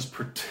think this is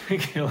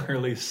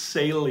particularly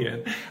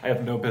salient. I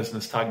have no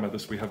business talking about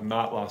this. We have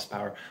not lost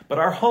power, but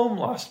our home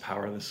lost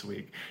power this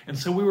week. And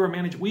so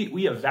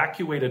we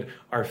evacuated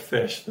our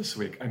fish this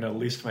week. I know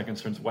least of my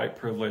concerns, white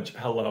privilege,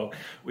 hello.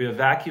 We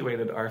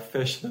evacuated our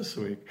fish this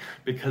week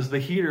because the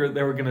heater,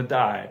 they were going to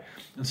die.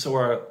 And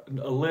so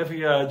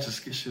Olivia,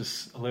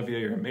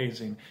 you're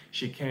amazing.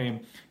 She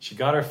came, she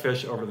got our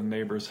fish over to the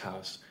neighbor's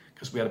house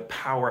because we had a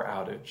power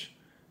outage.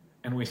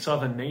 And we saw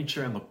the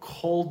nature and the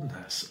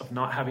coldness of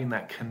not having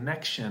that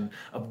connection,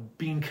 of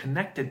being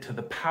connected to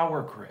the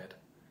power grid.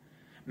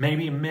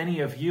 Maybe many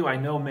of you, I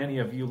know many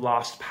of you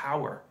lost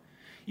power.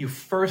 You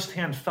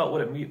firsthand felt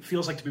what it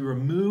feels like to be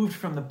removed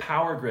from the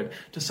power grid,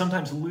 to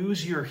sometimes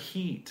lose your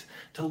heat,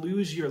 to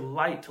lose your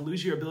light, to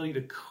lose your ability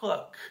to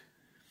cook.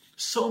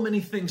 So many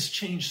things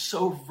change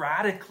so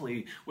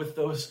radically with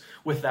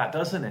that,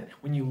 doesn't it?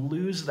 When you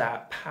lose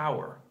that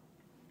power.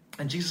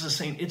 And Jesus is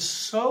saying it's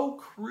so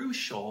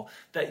crucial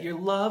that your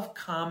love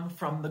come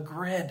from the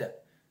grid,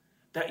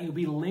 that you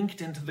be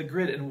linked into the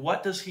grid. And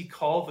what does he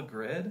call the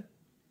grid?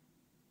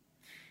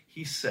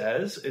 He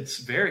says, it's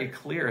very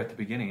clear at the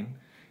beginning,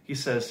 he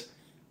says,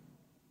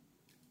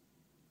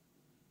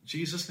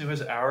 Jesus knew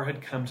his hour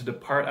had come to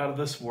depart out of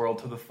this world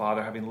to the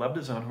Father, having loved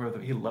his own, who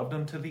he loved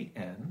them to the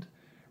end,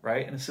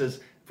 right? And it says,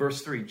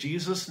 verse 3,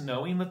 Jesus,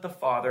 knowing that the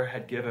Father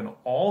had given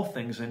all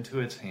things into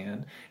his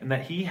hand, and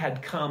that he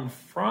had come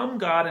from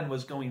God and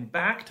was going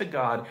back to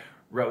God,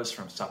 rose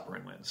from supper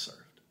and went and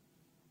served.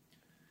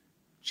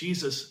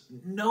 Jesus,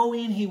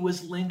 knowing he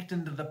was linked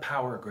into the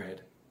power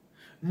grid,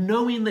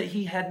 knowing that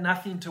he had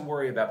nothing to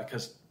worry about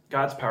because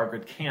God's power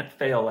grid can't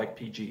fail like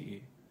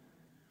PGE,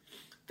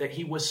 that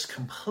he was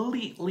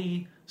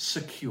completely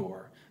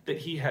secure, that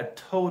he had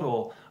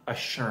total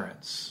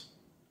assurance.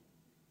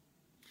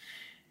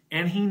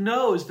 And he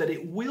knows that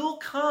it will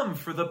come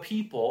for the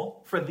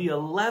people, for the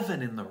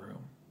 11 in the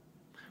room.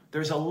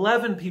 There's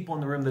 11 people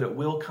in the room that it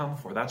will come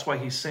for. That's why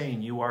he's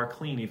saying, you are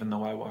clean even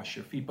though I wash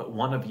your feet, but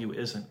one of you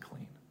isn't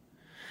clean.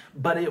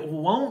 But it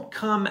won't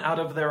come out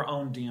of their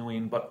own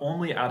doing, but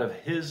only out of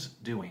his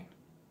doing.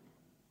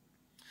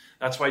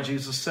 That's why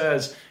Jesus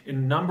says in a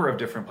number of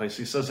different places,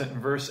 he says it in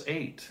verse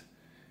 8.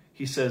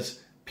 He says,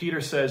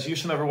 Peter says, you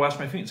shall never wash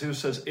my feet. And Jesus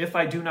says, if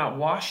I do not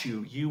wash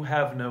you, you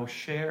have no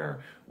share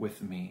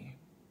with me.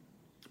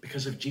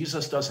 Because if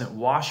Jesus doesn't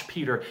wash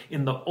Peter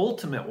in the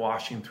ultimate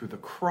washing through the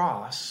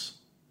cross,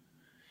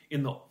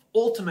 in the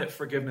ultimate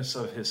forgiveness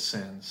of his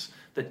sins,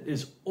 that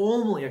is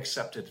only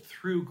accepted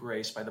through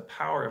grace by the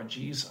power of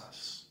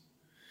Jesus,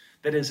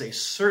 that is a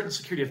certain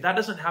security. If that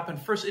doesn't happen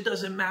first, it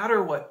doesn't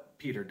matter what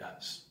Peter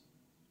does.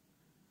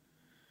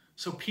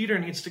 So Peter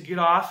needs to get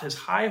off his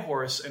high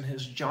horse and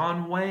his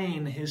John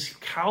Wayne, his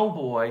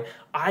cowboy.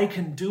 I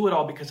can do it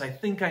all because I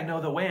think I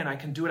know the way and I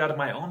can do it out of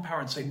my own power,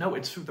 and say, no,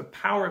 it's through the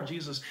power of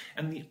Jesus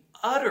and the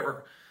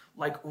utter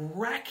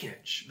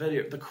wreckage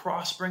that the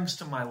cross brings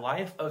to my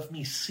life of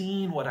me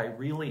seeing what I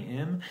really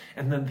am,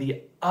 and then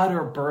the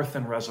utter birth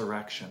and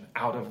resurrection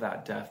out of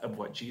that death of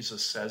what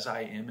Jesus says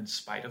I am in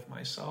spite of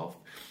myself,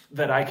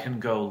 that I can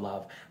go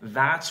love.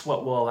 That's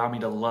what will allow me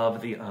to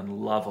love the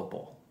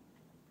unlovable.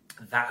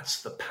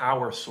 That's the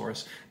power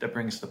source that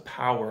brings the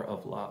power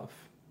of love.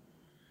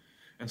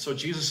 And so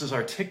Jesus is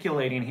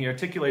articulating, he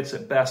articulates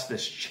at best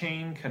this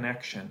chain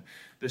connection,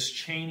 this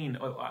chaining.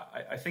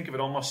 I think of it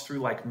almost through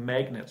like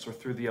magnets or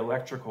through the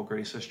electrical grid.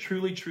 He says,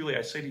 truly, truly,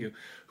 I say to you,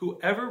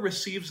 whoever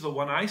receives the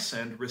one I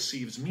send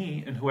receives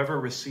me, and whoever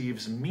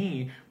receives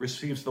me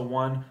receives the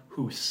one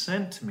who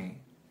sent me.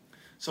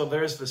 So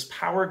there's this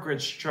power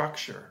grid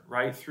structure,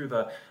 right? Through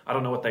the, I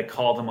don't know what they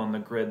call them on the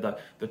grid,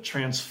 the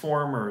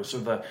transformers, or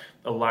the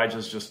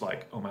Elijah's just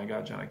like, oh my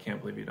God, John, I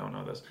can't believe you don't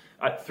know this.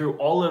 Through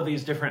all of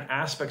these different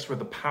aspects where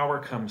the power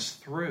comes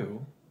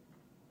through,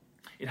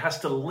 it has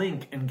to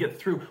link and get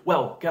through.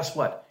 Well, guess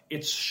what?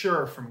 It's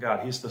sure from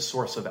God. He's the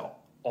source of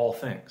all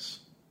things.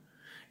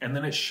 And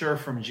then it's sure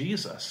from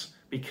Jesus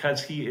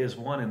because he is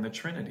one in the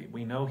Trinity.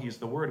 We know he's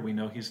the Word. We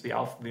know he's the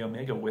Alpha, the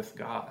Omega with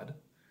God.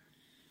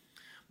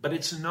 But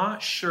it's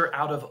not sure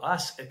out of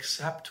us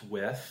except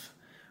with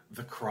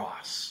the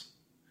cross,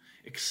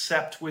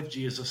 except with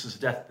Jesus'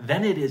 death.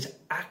 Then it is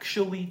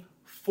actually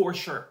for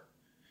sure.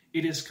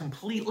 It is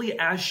completely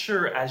as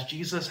sure as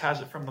Jesus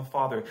has it from the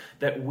Father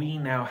that we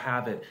now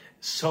have it,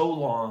 so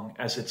long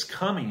as it's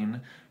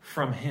coming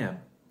from him.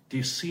 Do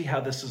you see how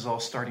this is all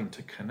starting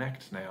to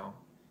connect now?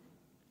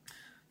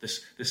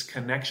 This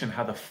connection,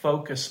 how the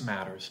focus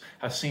matters,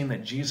 how seeing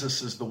that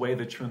Jesus is the way,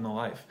 the truth, and the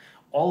life.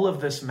 All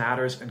of this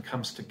matters and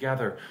comes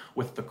together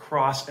with the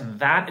cross. And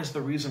that is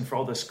the reason for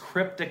all this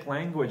cryptic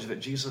language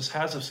that Jesus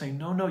has of saying,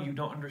 no, you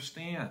don't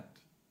understand.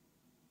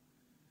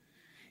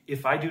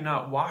 If I do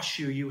not wash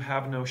you, you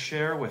have no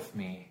share with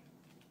me.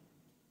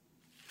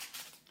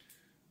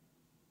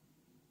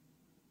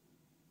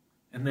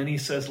 And then he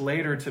says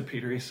later to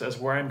Peter, he says,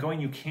 where I'm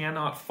going, you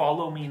cannot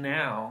follow me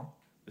now.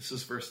 This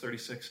is verse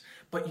 36,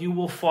 but you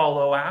will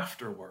follow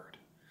afterward.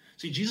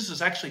 See, Jesus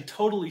is actually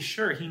totally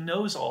sure. He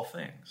knows all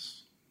things.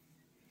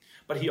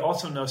 But he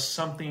also knows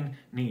something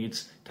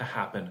needs to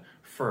happen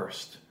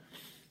first.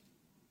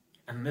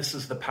 And this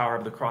is the power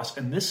of the cross.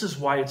 And this is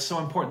why it's so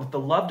important that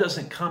the love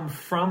doesn't come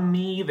from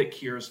me that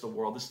cures the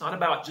world. It's not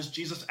about just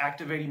Jesus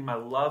activating my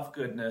love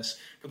goodness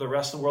for the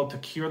rest of the world to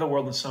cure the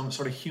world in some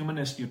sort of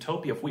humanist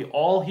utopia. If we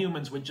all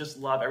humans would just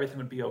love, everything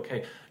would be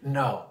okay.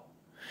 No.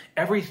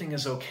 Everything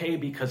is okay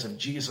because of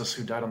Jesus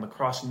who died on the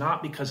cross,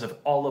 not because of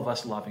all of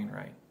us loving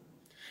right.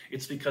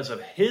 It's because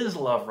of his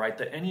love, right,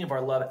 that any of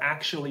our love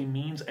actually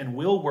means and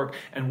will work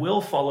and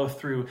will follow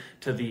through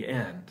to the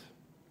end.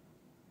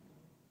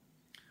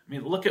 I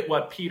mean, look at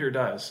what Peter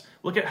does.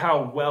 Look at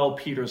how well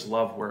Peter's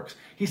love works.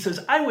 He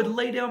says, I would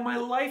lay down my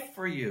life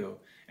for you.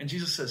 And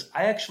Jesus says,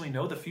 I actually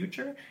know the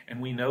future.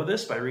 And we know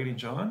this by reading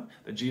John,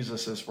 that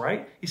Jesus is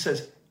right. He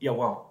says, yeah,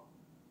 well,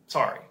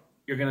 sorry.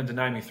 You're going to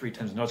deny me 3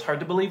 times. No, it's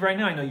hard to believe right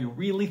now. I know you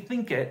really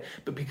think it.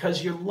 But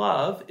because your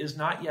love is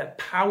not yet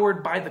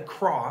powered by the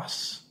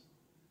cross,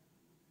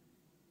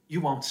 you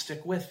won't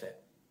stick with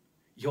it.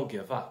 You'll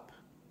give up.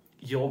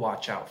 You'll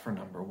watch out for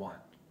number 1.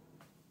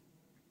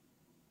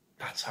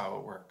 That's how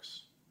it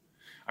works.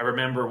 I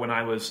remember when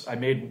I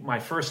made my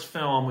first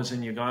film was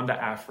in Uganda,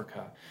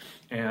 Africa.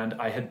 And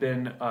I had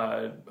been,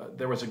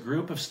 there was a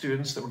group of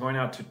students that were going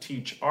out to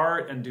teach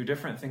art and do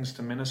different things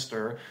to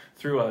minister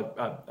through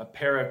a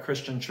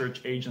para-Christian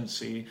church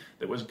agency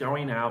that was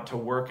going out to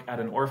work at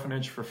an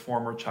orphanage for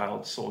former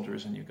child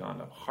soldiers in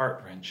Uganda.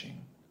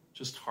 Heart-wrenching,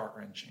 just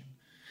heart-wrenching.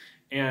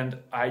 And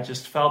I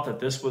just felt that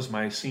this was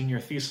my senior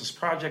thesis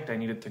project. I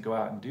needed to go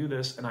out and do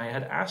this. And I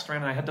had asked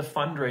around, and I had to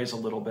fundraise a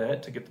little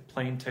bit to get the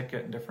plane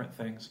ticket and different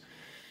things.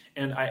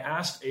 And I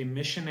asked a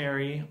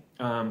missionary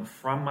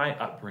from my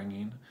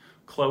upbringing,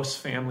 close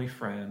family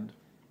friend,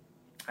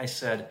 I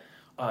said,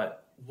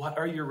 what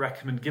are your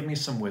recommendations? Give me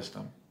some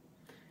wisdom.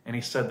 And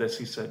he said this,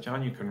 he said,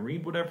 John, you can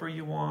read whatever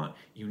you want.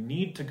 You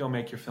need to go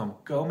make your film.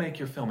 Go make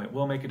your film. It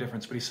will make a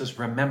difference. But he says,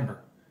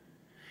 remember,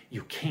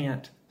 you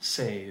can't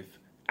save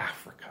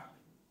Africa.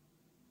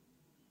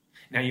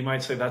 Now you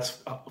might say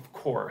that's, of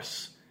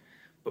course,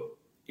 but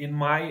in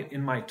my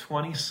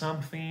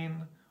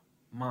 20-something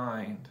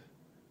mind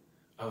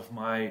of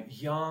my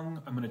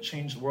young, I'm going to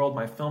change the world,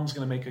 my film's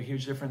going to make a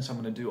huge difference, I'm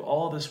going to do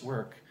all this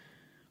work,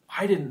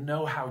 I didn't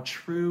know how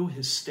true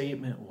his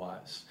statement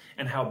was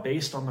and how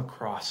based on the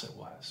cross it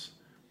was.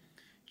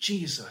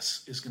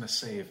 Jesus is going to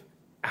save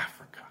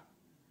Africa.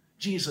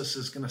 Jesus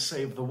is going to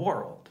save the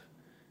world.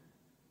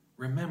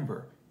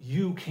 Remember,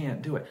 you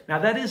can't do it. Now,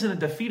 that isn't a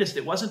defeatist.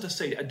 It wasn't to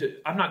say,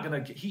 I'm not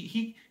going to...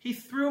 He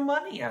threw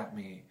money at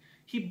me.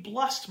 He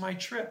blessed my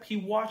trip. He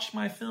watched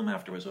my film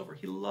after it was over.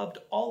 He loved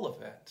all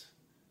of it.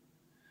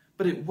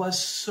 But it was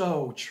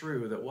so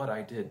true that what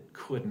I did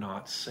could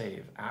not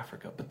save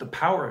Africa. But the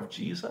power of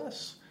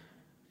Jesus,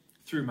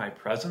 through my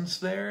presence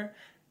there,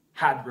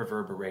 had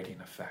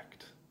reverberating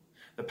effect.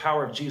 The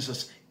power of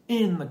Jesus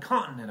in the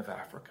continent of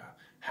Africa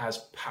has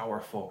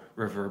powerful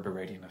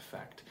reverberating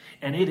effect.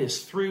 And it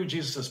is through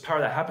Jesus'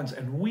 power that happens,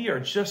 and we are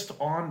just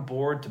on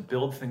board to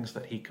build things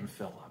that he can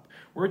fill up.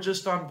 We're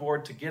just on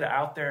board to get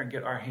out there and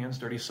get our hands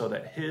dirty so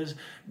that his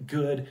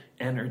good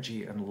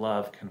energy and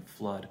love can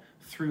flood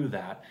through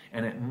that.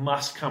 And it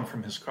must come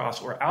from his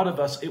cross, or out of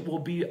us, it will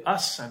be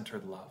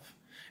us-centered love.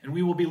 And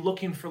we will be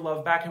looking for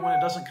love back, and when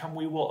it doesn't come,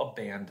 we will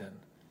abandon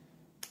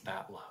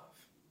that love.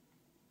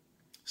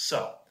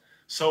 So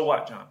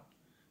what, John?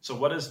 So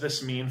what does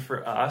this mean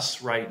for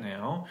us right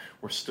now?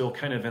 We're still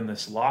kind of in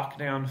this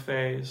lockdown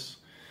phase.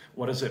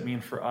 What does it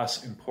mean for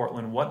us in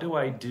Portland? What do?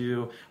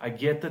 I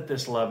get that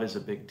this love is a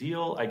big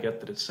deal. I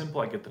get that it's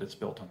simple. I get that it's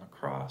built on the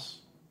cross.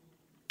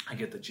 I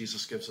get that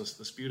Jesus gives us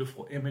this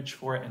beautiful image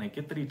for it. And I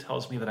get that he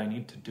tells me that I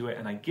need to do it.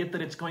 And I get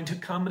that it's going to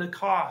come at a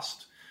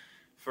cost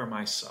for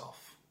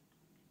myself.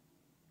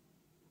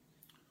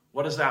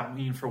 What does that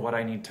mean for what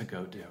I need to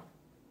go do?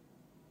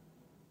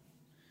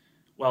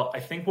 Well,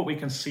 I think what we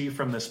can see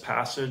from this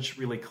passage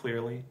really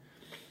clearly,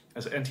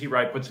 as N.T.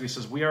 Wright puts it, he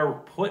says, we are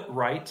put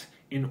right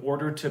in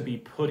order to be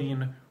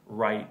putting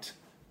right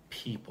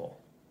people.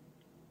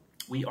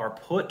 We are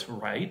put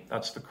right,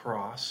 that's the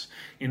cross,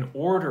 in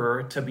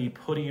order to be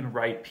putting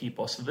right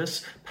people. So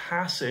this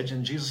passage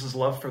and Jesus'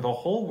 love for the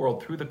whole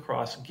world through the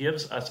cross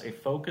gives us a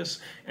focus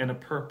and a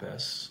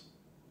purpose.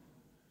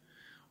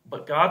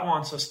 But God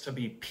wants us to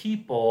be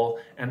people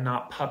and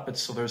not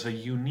puppets. So there's a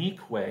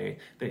unique way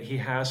that he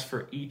has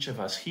for each of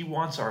us. He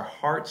wants our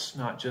hearts,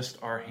 not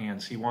just our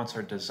hands. He wants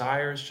our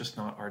desires, just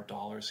not our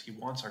dollars. He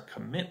wants our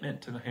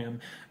commitment to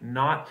him,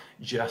 not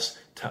just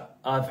to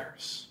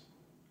others.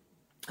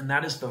 And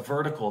that is the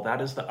vertical,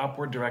 that is the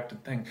upward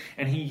directed thing.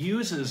 And he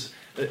uses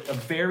a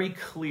very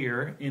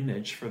clear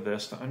image for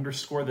this to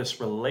underscore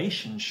this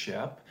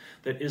relationship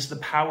that is the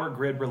power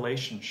grid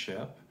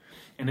relationship.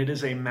 And it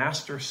is a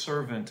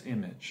master-servant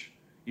image.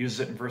 He uses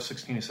it in verse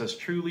 16. He says,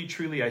 truly,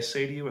 truly, I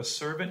say to you, a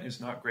servant is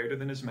not greater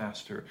than his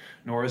master,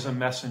 nor is a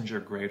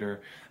messenger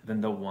greater than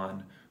the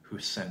one who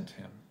sent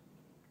him.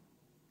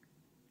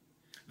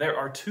 There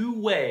are 2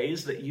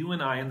 ways that you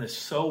and I, in this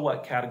so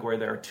what category,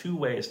 there are 2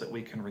 ways that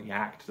we can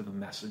react to the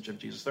message of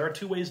Jesus. There are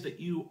 2 ways that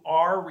you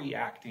are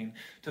reacting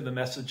to the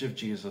message of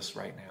Jesus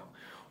right now.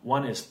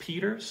 One is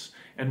Peter's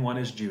and one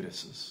is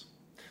Judas's.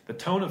 The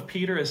tone of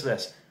Peter is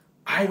this: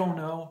 I don't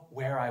know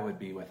where I would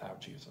be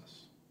without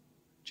Jesus.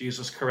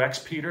 Jesus corrects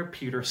Peter.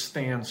 Peter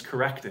stands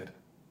corrected.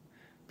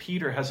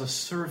 Peter has a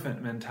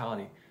servant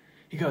mentality.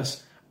 He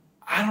goes,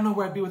 I don't know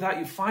where I'd be without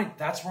you. Fine,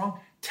 that's wrong.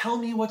 Tell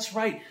me what's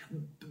right.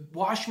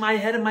 Wash my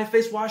head and my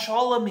face. Wash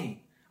all of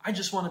me. I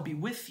just want to be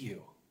with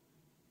you.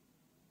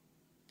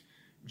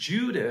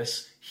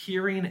 Judas,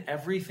 hearing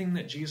everything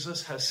that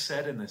Jesus has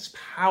said in this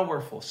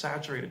powerful,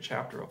 saturated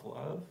chapter of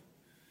love,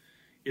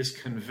 is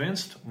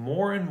convinced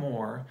more and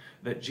more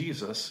that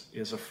Jesus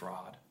is a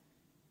fraud.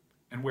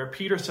 And where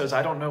Peter says,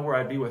 I don't know where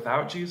I'd be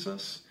without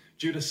Jesus,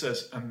 Judas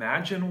says,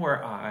 imagine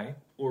where I,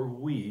 or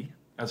we,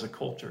 as a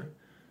culture,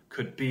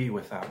 could be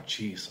without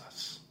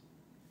Jesus.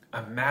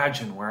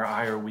 Imagine where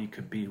I or we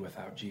could be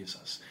without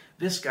Jesus.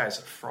 This guy's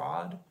a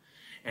fraud,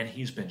 and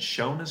he's been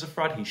shown as a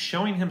fraud. He's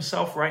showing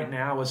himself right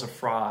now as a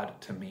fraud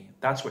to me.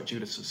 That's what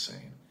Judas is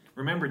saying.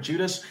 Remember,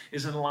 Judas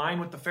is in line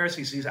with the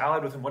Pharisees. He's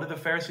allied with them. What do the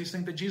Pharisees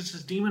think? That Jesus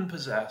is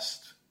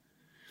demon-possessed,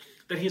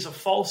 that he's a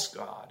false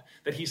god,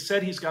 that he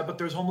said he's God, but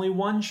there's only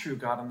one true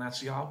God, and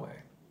that's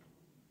Yahweh.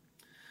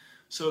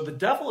 So the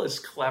devil is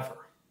clever.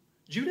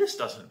 Judas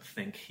doesn't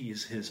think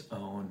he's his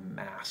own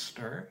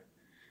master.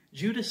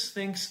 Judas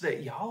thinks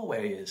that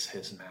Yahweh is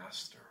his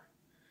master.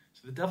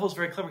 So the devil is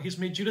very clever. He's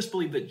made Judas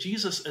believe that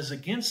Jesus is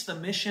against the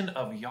mission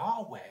of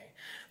Yahweh,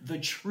 the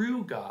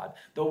true God,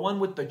 the one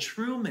with the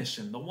true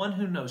mission, the one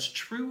who knows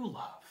true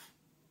love.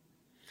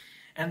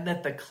 And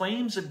that the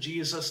claims of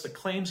Jesus, the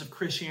claims of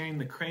Christianity,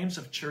 the claims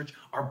of church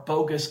are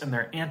bogus and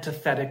they're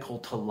antithetical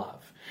to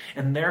love.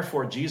 And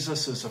therefore,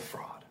 Jesus is a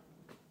fraud.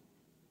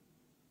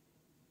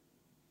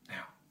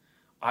 Now,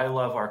 I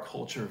love our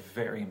culture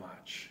very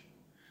much.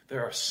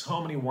 There are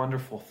so many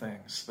wonderful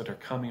things that are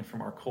coming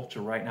from our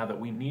culture right now that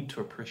we need to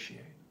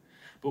appreciate.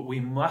 But we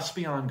must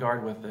be on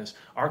guard with this.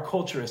 Our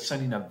culture is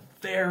sending a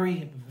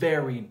very,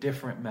 very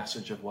different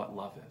message of what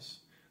love is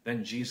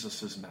than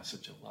Jesus'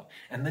 message of love.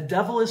 And the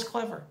devil is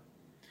clever.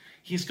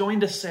 He's going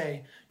to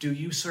say, do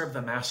you serve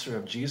the master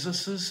of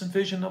Jesus'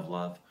 vision of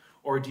love?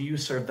 Or do you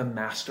serve the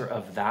master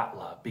of that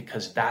love?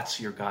 Because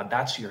that's your God,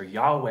 that's your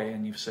Yahweh,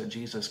 and you've said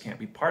Jesus can't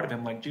be part of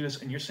him like Judas,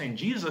 and you're saying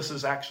Jesus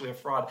is actually a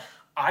fraud.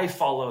 I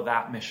follow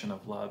that mission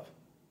of love.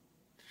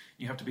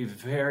 You have to be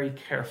very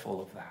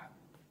careful of that.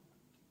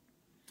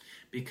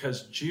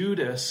 Because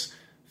Judas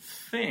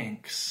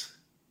thinks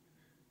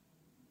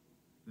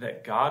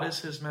that God is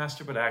his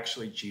master, but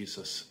actually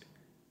Jesus.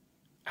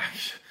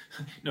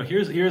 No,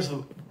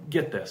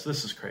 get this.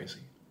 This is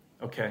crazy.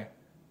 Okay?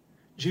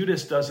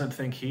 Judas doesn't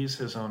think he's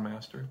his own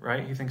master,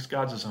 right? He thinks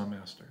God's his own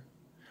master.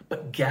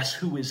 But guess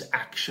who is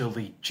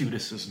actually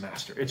Judas's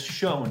master? It's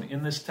shown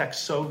in this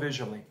text so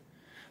visually.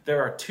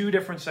 There are two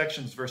different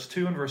sections, verse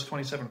 2 and verse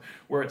 27,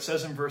 where it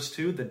says in verse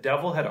 2, the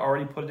devil had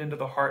already put it into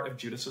the heart of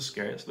Judas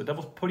Iscariot. So the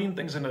devil's putting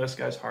things into this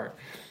guy's heart.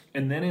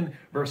 And then in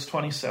verse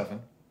 27,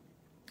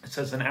 it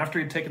says, and after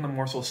he had taken the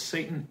morsel,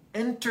 Satan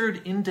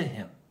entered into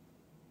him.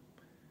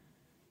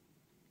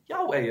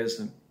 Yahweh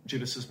isn't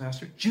Judas's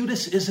master.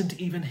 Judas isn't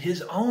even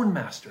his own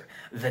master.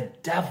 The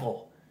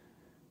devil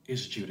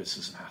is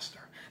Judas's master.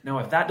 Now,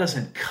 if that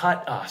doesn't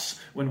cut us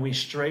when we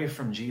stray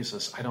from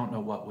Jesus, I don't know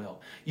what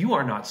will. You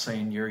are not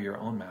saying you're your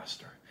own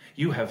master.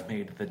 You have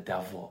made the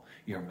devil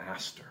your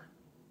master.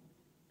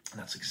 And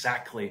that's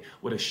exactly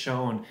what is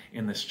shown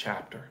in this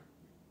chapter.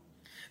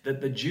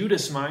 That the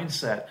Judas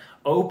mindset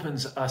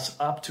opens us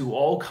up to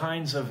all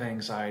kinds of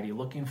anxiety,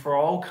 looking for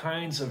all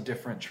kinds of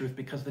different truth,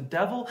 because the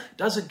devil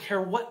doesn't care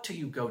what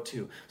you go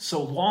to,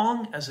 so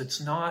long as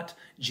it's not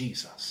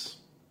Jesus.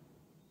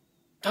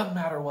 Doesn't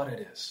matter what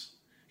it is.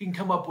 You can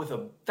come up with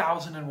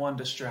 1,001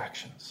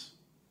 distractions.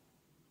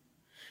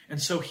 And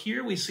so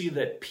here we see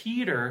that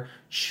Peter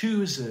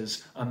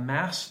chooses a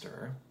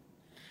master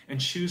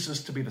and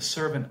chooses to be the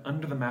servant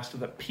under the master.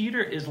 That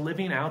Peter is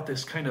living out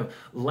this kind of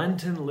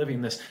Lenten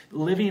living, this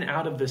living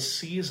out of this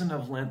season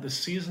of Lent, this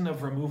season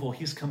of removal.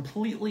 He's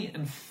completely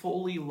and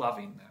fully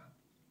loving that.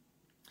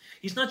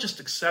 He's not just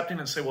accepting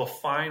and say, well,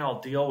 fine,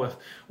 I'll deal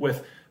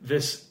with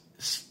this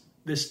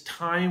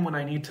time when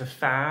I need to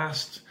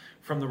fast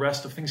from the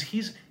rest of things.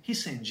 He's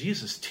saying,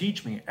 Jesus,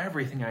 teach me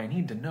everything I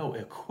need to know.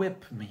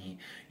 Equip me.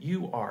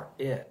 You are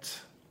it.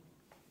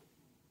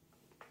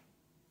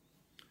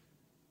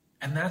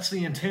 And that's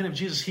the intent of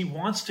Jesus. He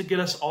wants to get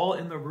us all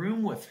in the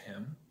room with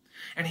him,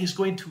 and he's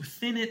going to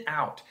thin it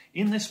out.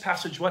 In this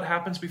passage, what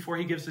happens before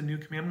he gives the new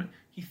commandment?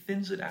 He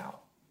thins it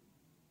out.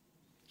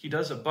 He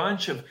does a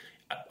bunch of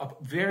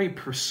very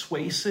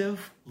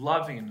persuasive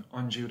loving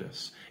on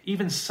Judas.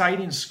 Even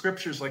citing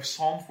scriptures like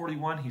Psalm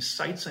 41, he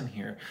cites in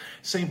here,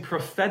 saying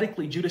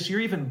prophetically, Judas, you're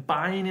even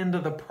buying into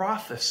the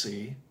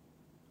prophecy,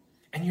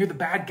 and you're the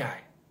bad guy.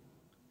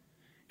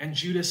 And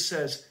Judas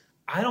says,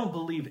 I don't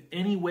believe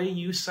any way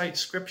you cite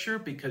scripture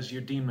because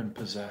you're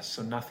demon-possessed,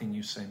 so nothing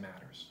you say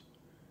matters.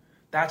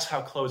 That's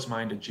how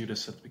closed-minded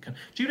Judas has become.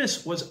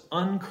 Judas was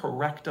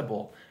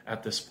uncorrectable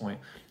at this point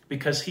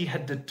because he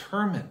had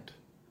determined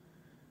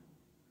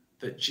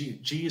that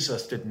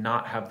Jesus did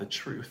not have the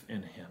truth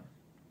in him.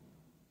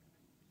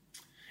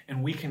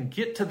 And we can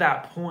get to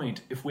that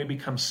point if we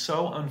become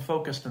so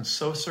unfocused and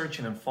so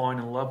searching and falling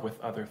in love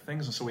with other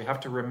things. And so we have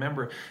to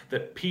remember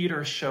that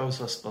Peter shows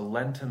us the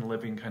Lenten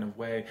living kind of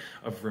way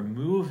of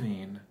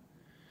removing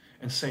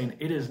and saying,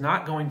 it is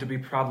not going to be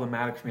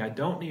problematic for me. I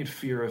don't need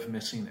fear of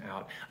missing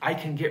out. I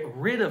can get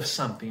rid of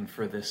something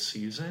for this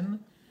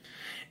season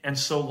And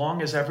so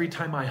long as every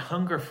time I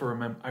hunger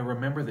for I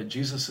remember that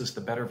Jesus is the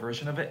better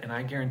version of it, and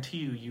I guarantee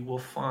you, you will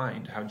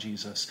find how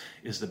Jesus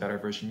is the better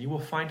version. You will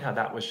find how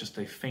that was just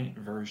a faint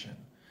version.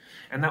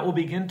 And that will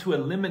begin to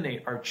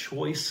eliminate our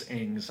choice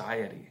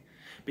anxiety,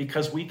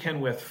 because we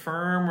can, with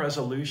firm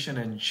resolution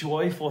and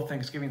joyful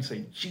thanksgiving,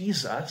 say,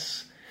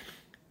 Jesus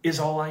is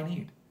all I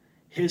need.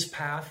 His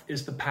path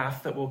is the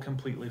path that will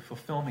completely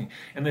fulfill me.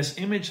 And this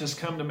image has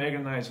come to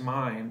Megan and I's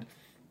mind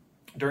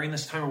during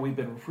this time where we've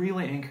been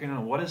really anchoring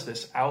on what is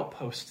this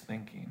outpost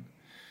thinking.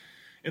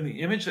 And the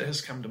image that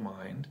has come to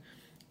mind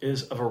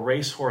is of a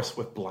racehorse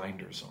with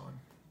blinders on,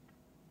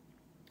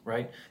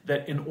 right?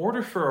 That in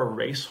order for a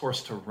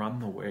racehorse to run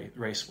the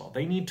race well,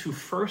 they need to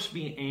first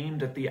be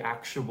aimed at the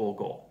actual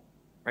goal,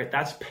 right?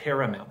 That's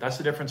paramount. That's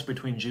the difference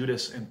between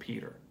Judas and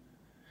Peter.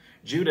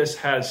 Judas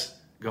has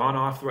gone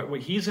off the right way.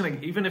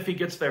 Even if he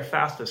gets there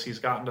fastest, he's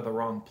gotten to the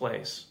wrong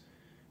place.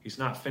 He's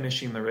not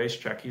finishing the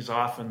racetrack. He's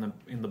off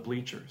in the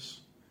bleachers.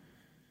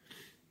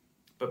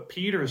 But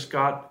Peter's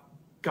got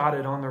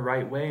it on the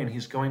right way, and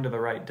he's going to the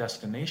right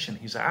destination.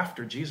 He's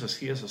after Jesus.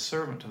 He is a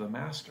servant to the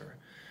master.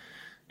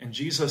 And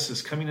Jesus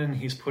is coming in and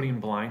he's putting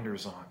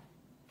blinders on.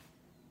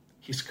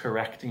 He's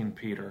correcting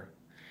Peter.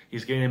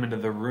 He's getting him into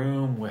the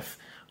room with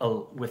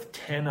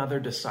 10 other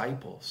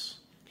disciples.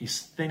 He's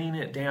thinning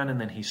it down,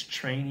 and then he's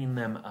training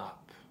them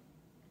up.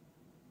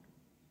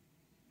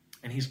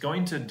 And he's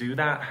going to do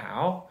that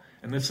how?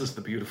 And this is the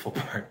beautiful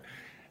part.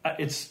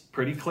 It's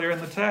pretty clear in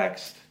the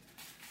text.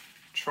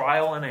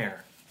 Trial and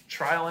error.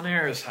 Trial and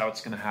error is how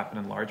it's going to happen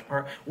in large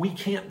part. We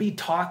can't be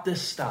taught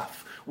this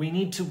stuff. We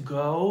need to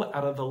go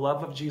out of the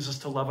love of Jesus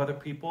to love other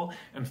people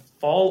and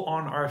fall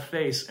on our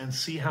face and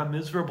see how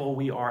miserable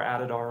we are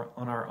at it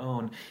on our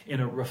own in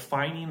a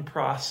refining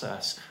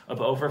process of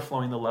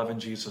overflowing the love in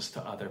Jesus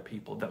to other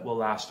people that will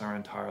last our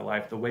entire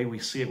life. The way we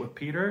see it with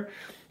Peter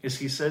is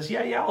he says,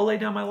 yeah, I'll lay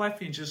down my life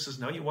for you. And Jesus says,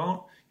 no, you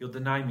won't. You'll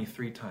deny me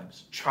 3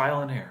 times.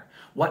 Trial and error.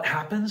 What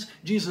happens?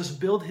 Jesus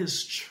built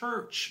his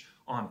church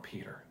on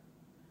Peter.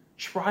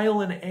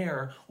 Trial and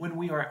error, when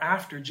we are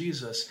after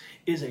Jesus,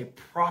 is a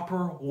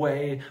proper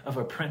way of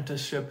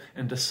apprenticeship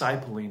and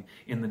discipling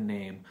in the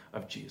name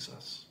of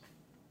Jesus.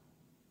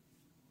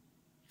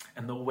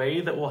 And the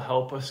way that will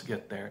help us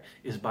get there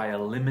is by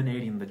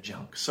eliminating the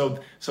junk. So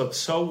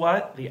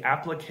what? The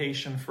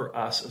application for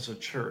us as a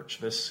church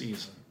this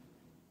season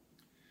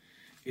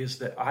is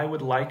that I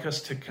would like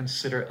us to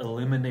consider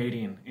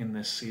eliminating in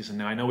this season.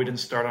 Now, I know we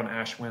didn't start on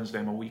Ash Wednesday.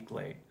 I'm a week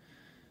late.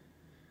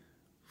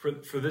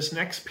 For this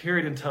next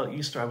period until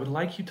Easter, I would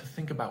like you to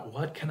think about,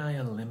 what can I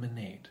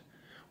eliminate?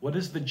 What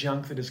is the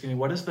junk that is getting?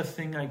 What is the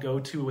thing I go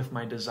to with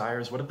my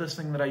desires? What is this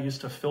thing that I use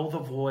to fill the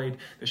void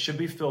that should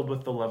be filled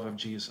with the love of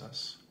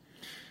Jesus?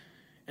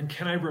 And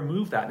can I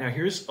remove that? Now,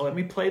 let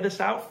me play this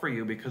out for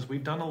you, because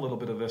we've done a little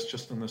bit of this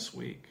just in this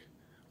week.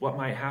 What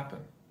might happen?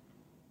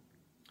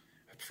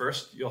 At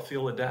first, you'll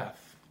feel a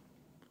death.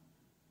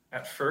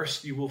 At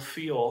first, you will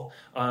feel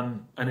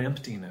an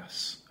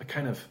emptiness, a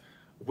kind of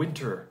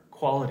winter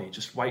quality,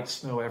 just white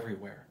snow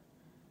everywhere.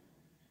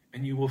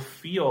 And you will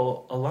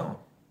feel alone.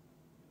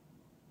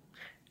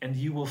 And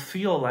you will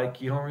feel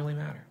like you don't really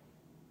matter.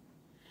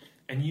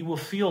 And you will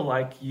feel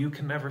like you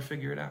can never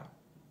figure it out.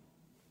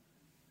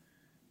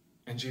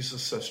 And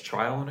Jesus says,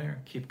 trial and error,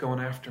 keep going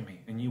after me.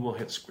 And you will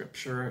hit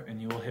scripture,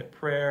 and you will hit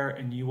prayer,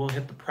 and you will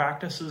hit the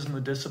practices and the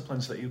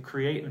disciplines that you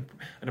create,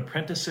 an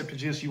apprenticeship to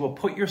Jesus. You will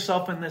put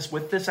yourself in this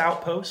with this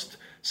outpost,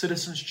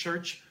 Citizens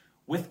Church,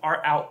 with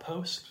our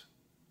outpost.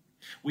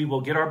 We will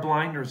get our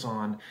blinders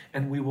on,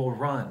 and we will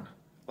run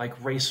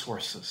like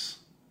racehorses.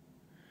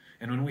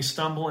 And when we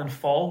stumble and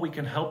fall, we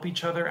can help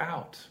each other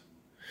out.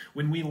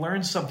 When we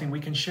learn something, we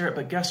can share it.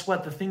 But guess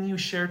what? The thing you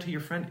share to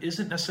your friend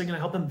isn't necessarily going to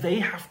help them. They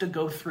have to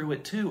go through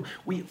it too.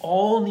 We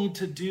all need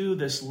to do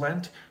this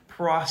Lent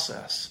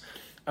process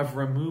of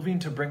removing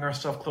to bring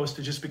ourselves close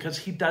to Jesus, because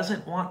he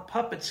doesn't want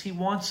puppets. He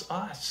wants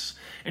us.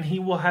 And he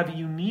will have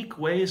unique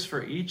ways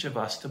for each of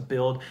us to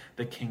build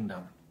the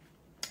kingdom.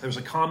 There's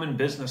a common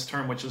business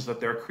term, which is that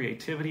they're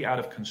creativity out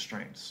of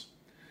constraints.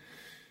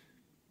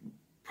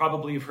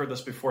 Probably you've heard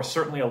this before.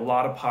 Certainly a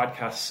lot of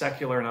podcasts,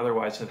 secular and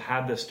otherwise, have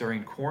had this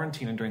during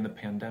quarantine and during the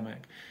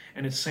pandemic.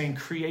 And it's saying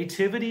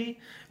creativity,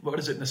 what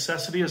is it?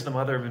 Necessity is the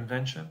mother of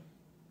invention,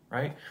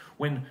 right?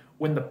 When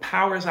the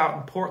power is out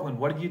in Portland,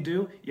 what did you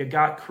do? You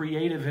got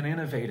creative and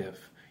innovative.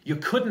 You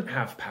couldn't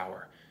have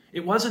power.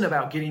 It wasn't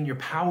about getting your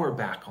power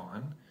back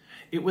on.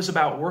 It was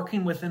about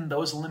working within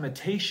those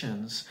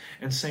limitations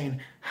and saying,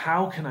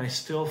 how can I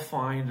still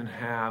find and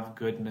have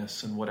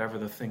goodness in whatever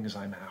the things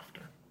I'm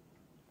after?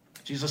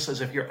 Jesus says,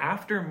 if you're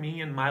after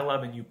me and my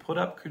love and you put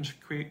up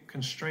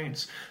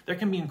constraints, there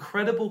can be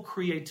incredible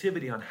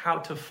creativity on how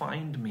to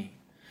find me.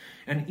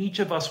 And each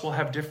of us will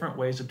have different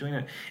ways of doing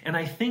it. And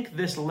I think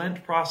this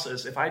Lent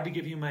process, if I had to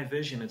give you my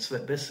vision, it's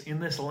that in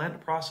this Lent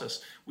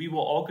process, we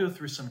will all go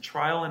through some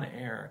trial and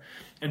error,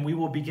 and we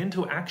will begin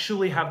to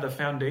actually have the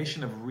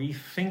foundation of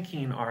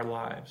rethinking our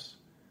lives.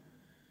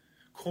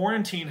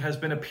 Quarantine has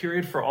been a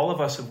period for all of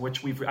us of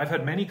which I've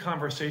had many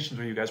conversations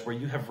with you guys where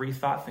you have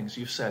rethought things.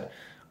 You've said,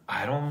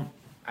 I don't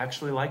I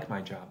actually like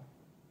my job.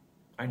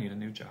 I need a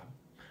new job.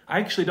 I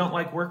actually don't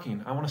like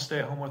working. I want to stay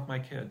at home with my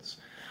kids.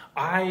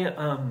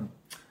 I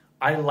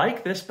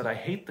like this, but I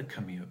hate the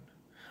commute.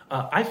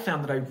 I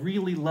found that I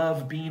really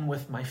love being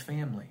with my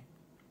family.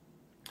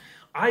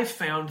 I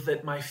found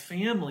that my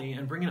family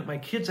and bringing up my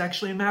kids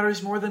actually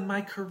matters more than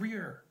my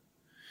career.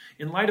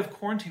 In light of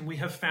quarantine, we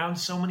have found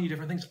so many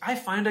different things. I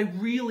find I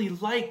really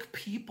like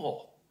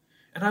people,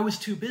 and I was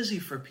too busy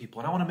for people,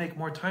 and I want to make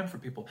more time for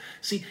people.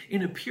 See,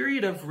 in a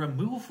period of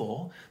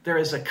removal, there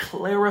is a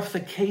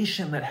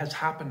clarification that has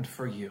happened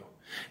for you.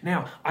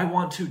 Now, I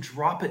want to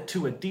drop it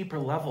to a deeper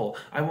level.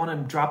 I want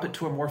to drop it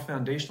to a more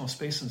foundational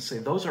space and say,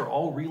 those are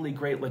all really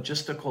great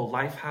logistical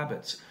life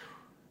habits.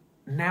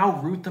 Now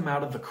root them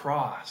out of the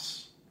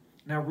cross.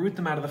 Now root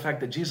them out of the fact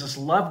that Jesus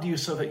loved you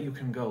so that you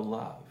can go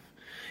love.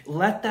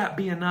 Let that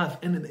be enough.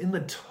 And in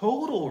the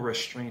total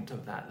restraint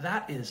of that,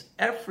 that is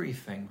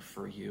everything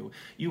for you.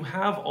 You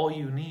have all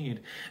you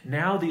need.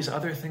 Now these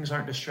other things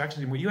aren't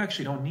distractions anymore. You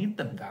actually don't need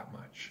them that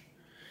much.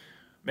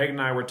 Meg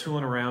and I were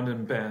tooling around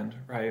in Bend,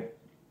 right?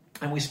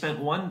 And we spent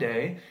one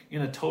day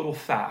in a total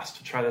fast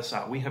to try this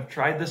out. We have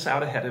tried this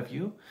out ahead of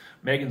you.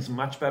 Megan's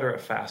much better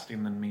at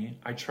fasting than me.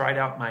 I tried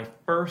out my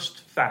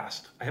first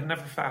fast. I have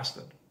never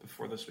fasted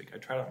before this week. I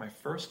tried out my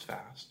first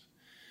fast.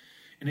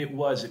 And it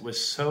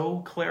was so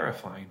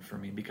clarifying for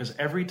me, because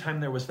every time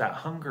there was that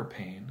hunger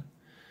pain,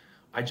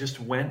 I just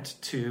went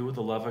to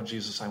the love of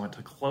Jesus. I went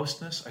to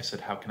closeness. I said,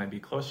 how can I be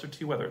closer to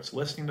you? Whether it's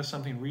listening to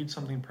something, read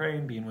something,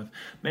 praying, being with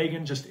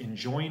Megan, just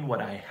enjoying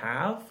what I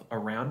have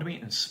around me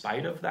in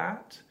spite of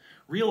that,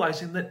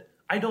 realizing that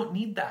I don't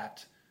need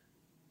that,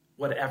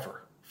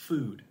 whatever,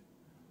 food,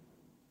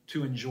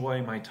 to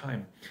enjoy my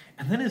time.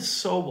 And then it's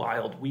so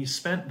wild. We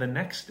spent the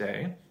next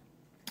day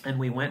and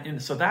we went in.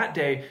 So that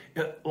day,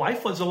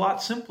 life was a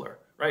lot simpler,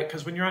 right?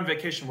 Because when you're on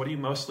vacation, what do you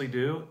mostly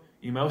do?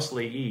 You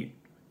mostly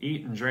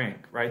eat and drink,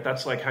 right?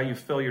 That's like how you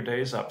fill your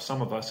days up.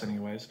 Some of us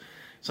anyways.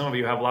 Some of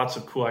you have lots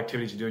of cool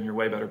activities you do and you're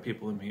way better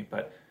people than me,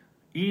 but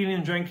eating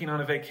and drinking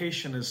on a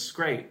vacation is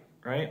great,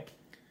 right?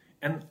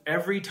 And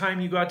every time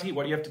you go out to eat,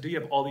 what do you have to do? You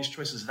have all these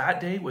choices.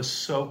 That day was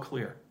so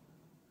clear.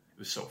 It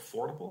was so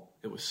affordable.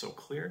 It was so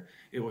clear.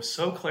 It was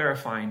so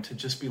clarifying to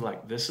just be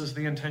like, this is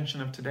the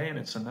intention of today and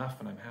it's enough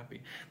and I'm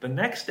happy. The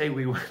next day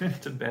we went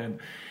into Bend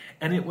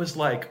and it was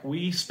like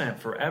we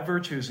spent forever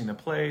choosing a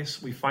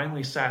place. We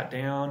finally sat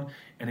down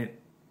and it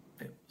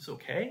was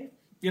okay,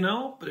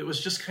 but it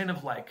was just kind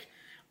of like,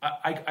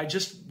 I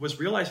just was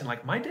realizing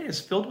like my day is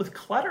filled with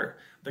clutter.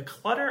 The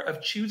clutter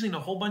of choosing a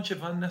whole bunch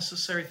of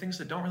unnecessary things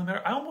that don't really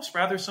matter. I almost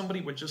rather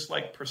somebody would just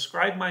like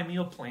prescribe my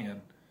meal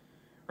plan,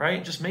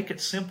 right? Just make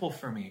it simple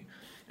for me.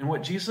 And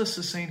what Jesus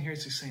is saying here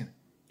is he's saying,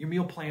 your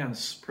meal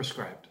plan's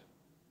prescribed.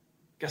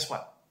 Guess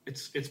what?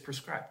 It's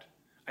prescribed.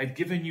 I've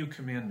given you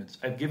commandments.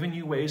 I've given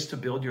you ways to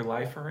build your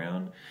life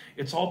around.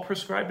 It's all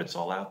prescribed. It's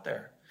all out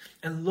there.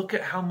 And look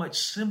at how much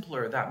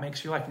simpler that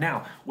makes your life.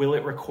 Now, will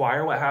it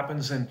require what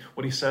happens in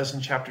what he says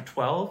in chapter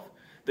 12?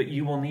 That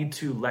you will need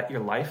to let your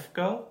life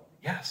go?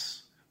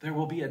 Yes, there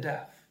will be a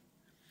death.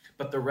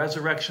 But the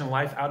resurrection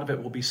life out of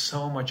it will be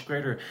so much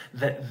greater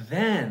that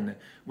then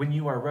when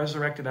you are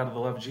resurrected out of the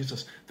love of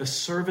Jesus, the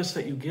service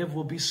that you give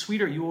will be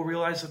sweeter. You will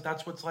realize that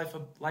that's what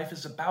life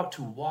is about,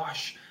 to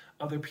wash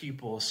other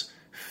people's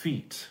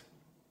feet.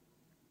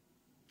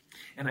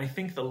 And I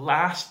think the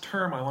last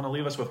term I want to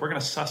leave us with, we're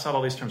going to suss out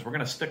all these terms. We're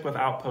going to stick with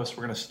outposts.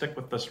 We're going to stick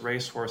with this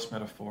racehorse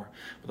metaphor.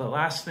 But the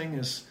last thing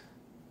is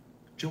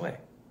joy,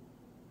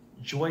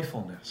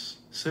 joyfulness.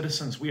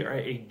 Citizens, we are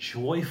a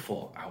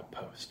joyful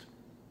outpost.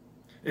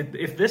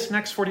 If this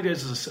next 40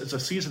 days is a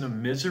season of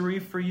misery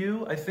for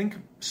you, I think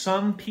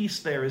some piece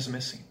there is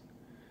missing.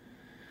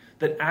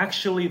 That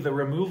actually the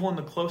removal and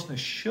the closeness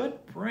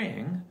should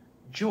bring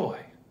joy.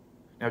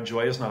 Now,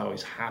 joy is not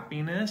always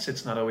happiness.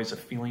 It's not always a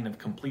feeling of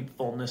complete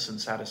fullness and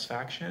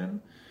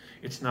satisfaction.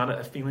 It's not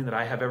a feeling that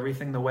I have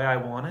everything the way I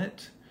want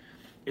it.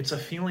 It's a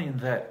feeling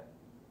that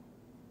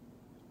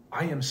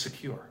I am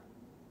secure.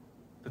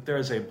 That there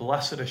is a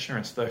blessed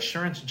assurance. The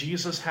assurance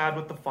Jesus had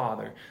with the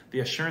Father. The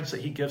assurance that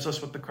he gives us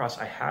with the cross.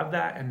 I have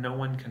that and no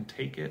one can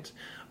take it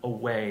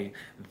away.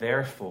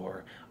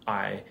 Therefore,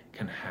 I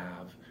can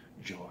have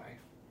joy.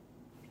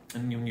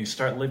 And when you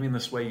start living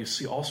this way, you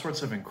see all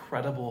sorts of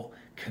incredible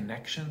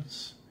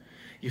connections.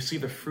 You see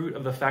the fruit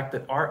of the fact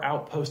that our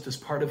outpost is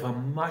part of a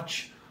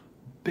much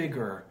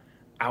bigger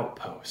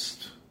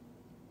outpost.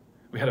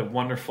 We had a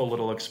wonderful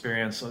little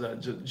experience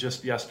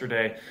just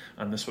yesterday,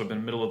 and this would have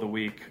been middle of the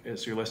week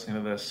as you're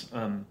listening to this.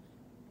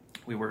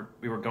 We were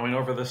going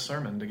over this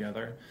sermon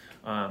together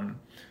down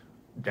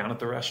at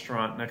the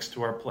restaurant next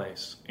to our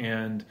place.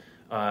 And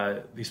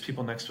these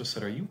people next to us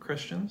said, "Are you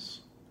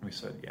Christians?" And we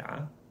said,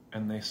 "Yeah."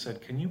 And they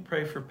said, "Can you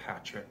pray for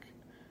Patrick?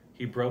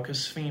 He broke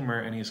his femur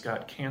and he's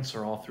got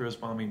cancer all through his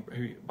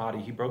body.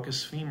 He broke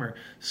his femur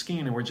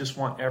skiing, and we just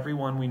want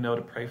everyone we know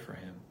to pray for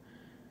him."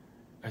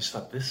 I just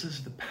thought, this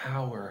is the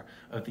power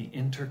of the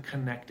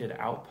interconnected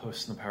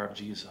outposts and the power of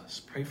Jesus.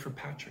 Pray for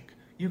Patrick.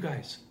 You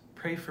guys,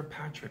 pray for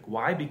Patrick.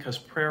 Why? Because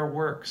prayer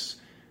works.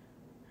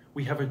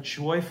 We have a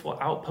joyful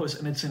outpost,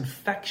 and it's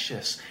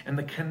infectious. And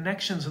the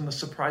connections and the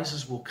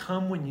surprises will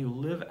come when you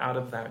live out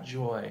of that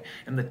joy.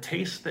 And the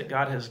taste that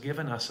God has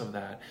given us of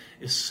that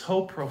is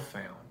so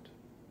profound.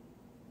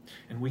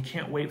 And we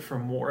can't wait for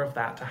more of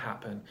that to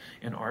happen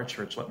in our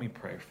church. Let me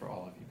pray for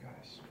all of you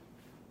guys.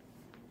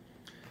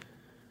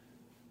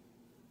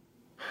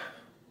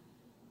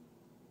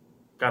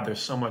 God,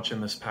 there's so much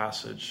in this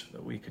passage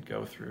that we could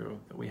go through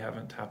that we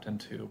haven't tapped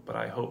into, but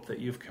I hope that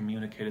you've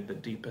communicated the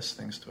deepest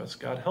things to us.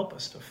 God, help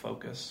us to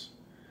focus.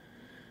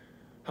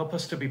 Help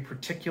us to be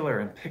particular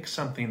and pick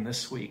something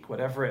this week,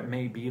 whatever it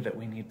may be that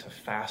we need to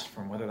fast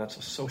from, whether that's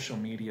a social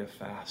media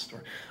fast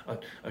or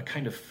a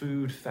kind of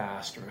food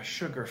fast or a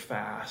sugar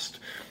fast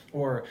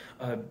or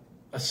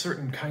a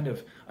certain kind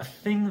of a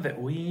thing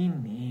that we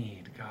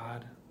need,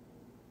 God.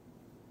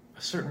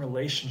 A certain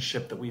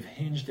relationship that we've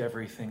hinged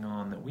everything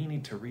on that we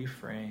need to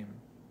reframe.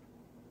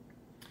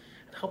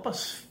 And help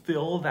us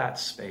fill that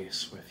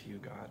space with you,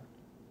 God,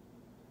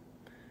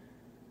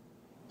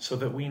 so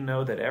that we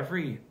know that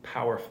every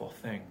powerful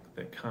thing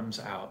that comes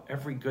out,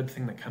 every good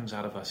thing that comes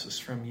out of us is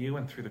from you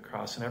and through the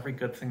cross, and every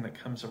good thing that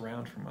comes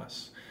around from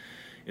us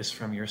is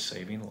from your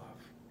saving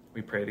love.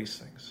 We pray these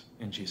things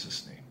in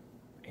Jesus' name.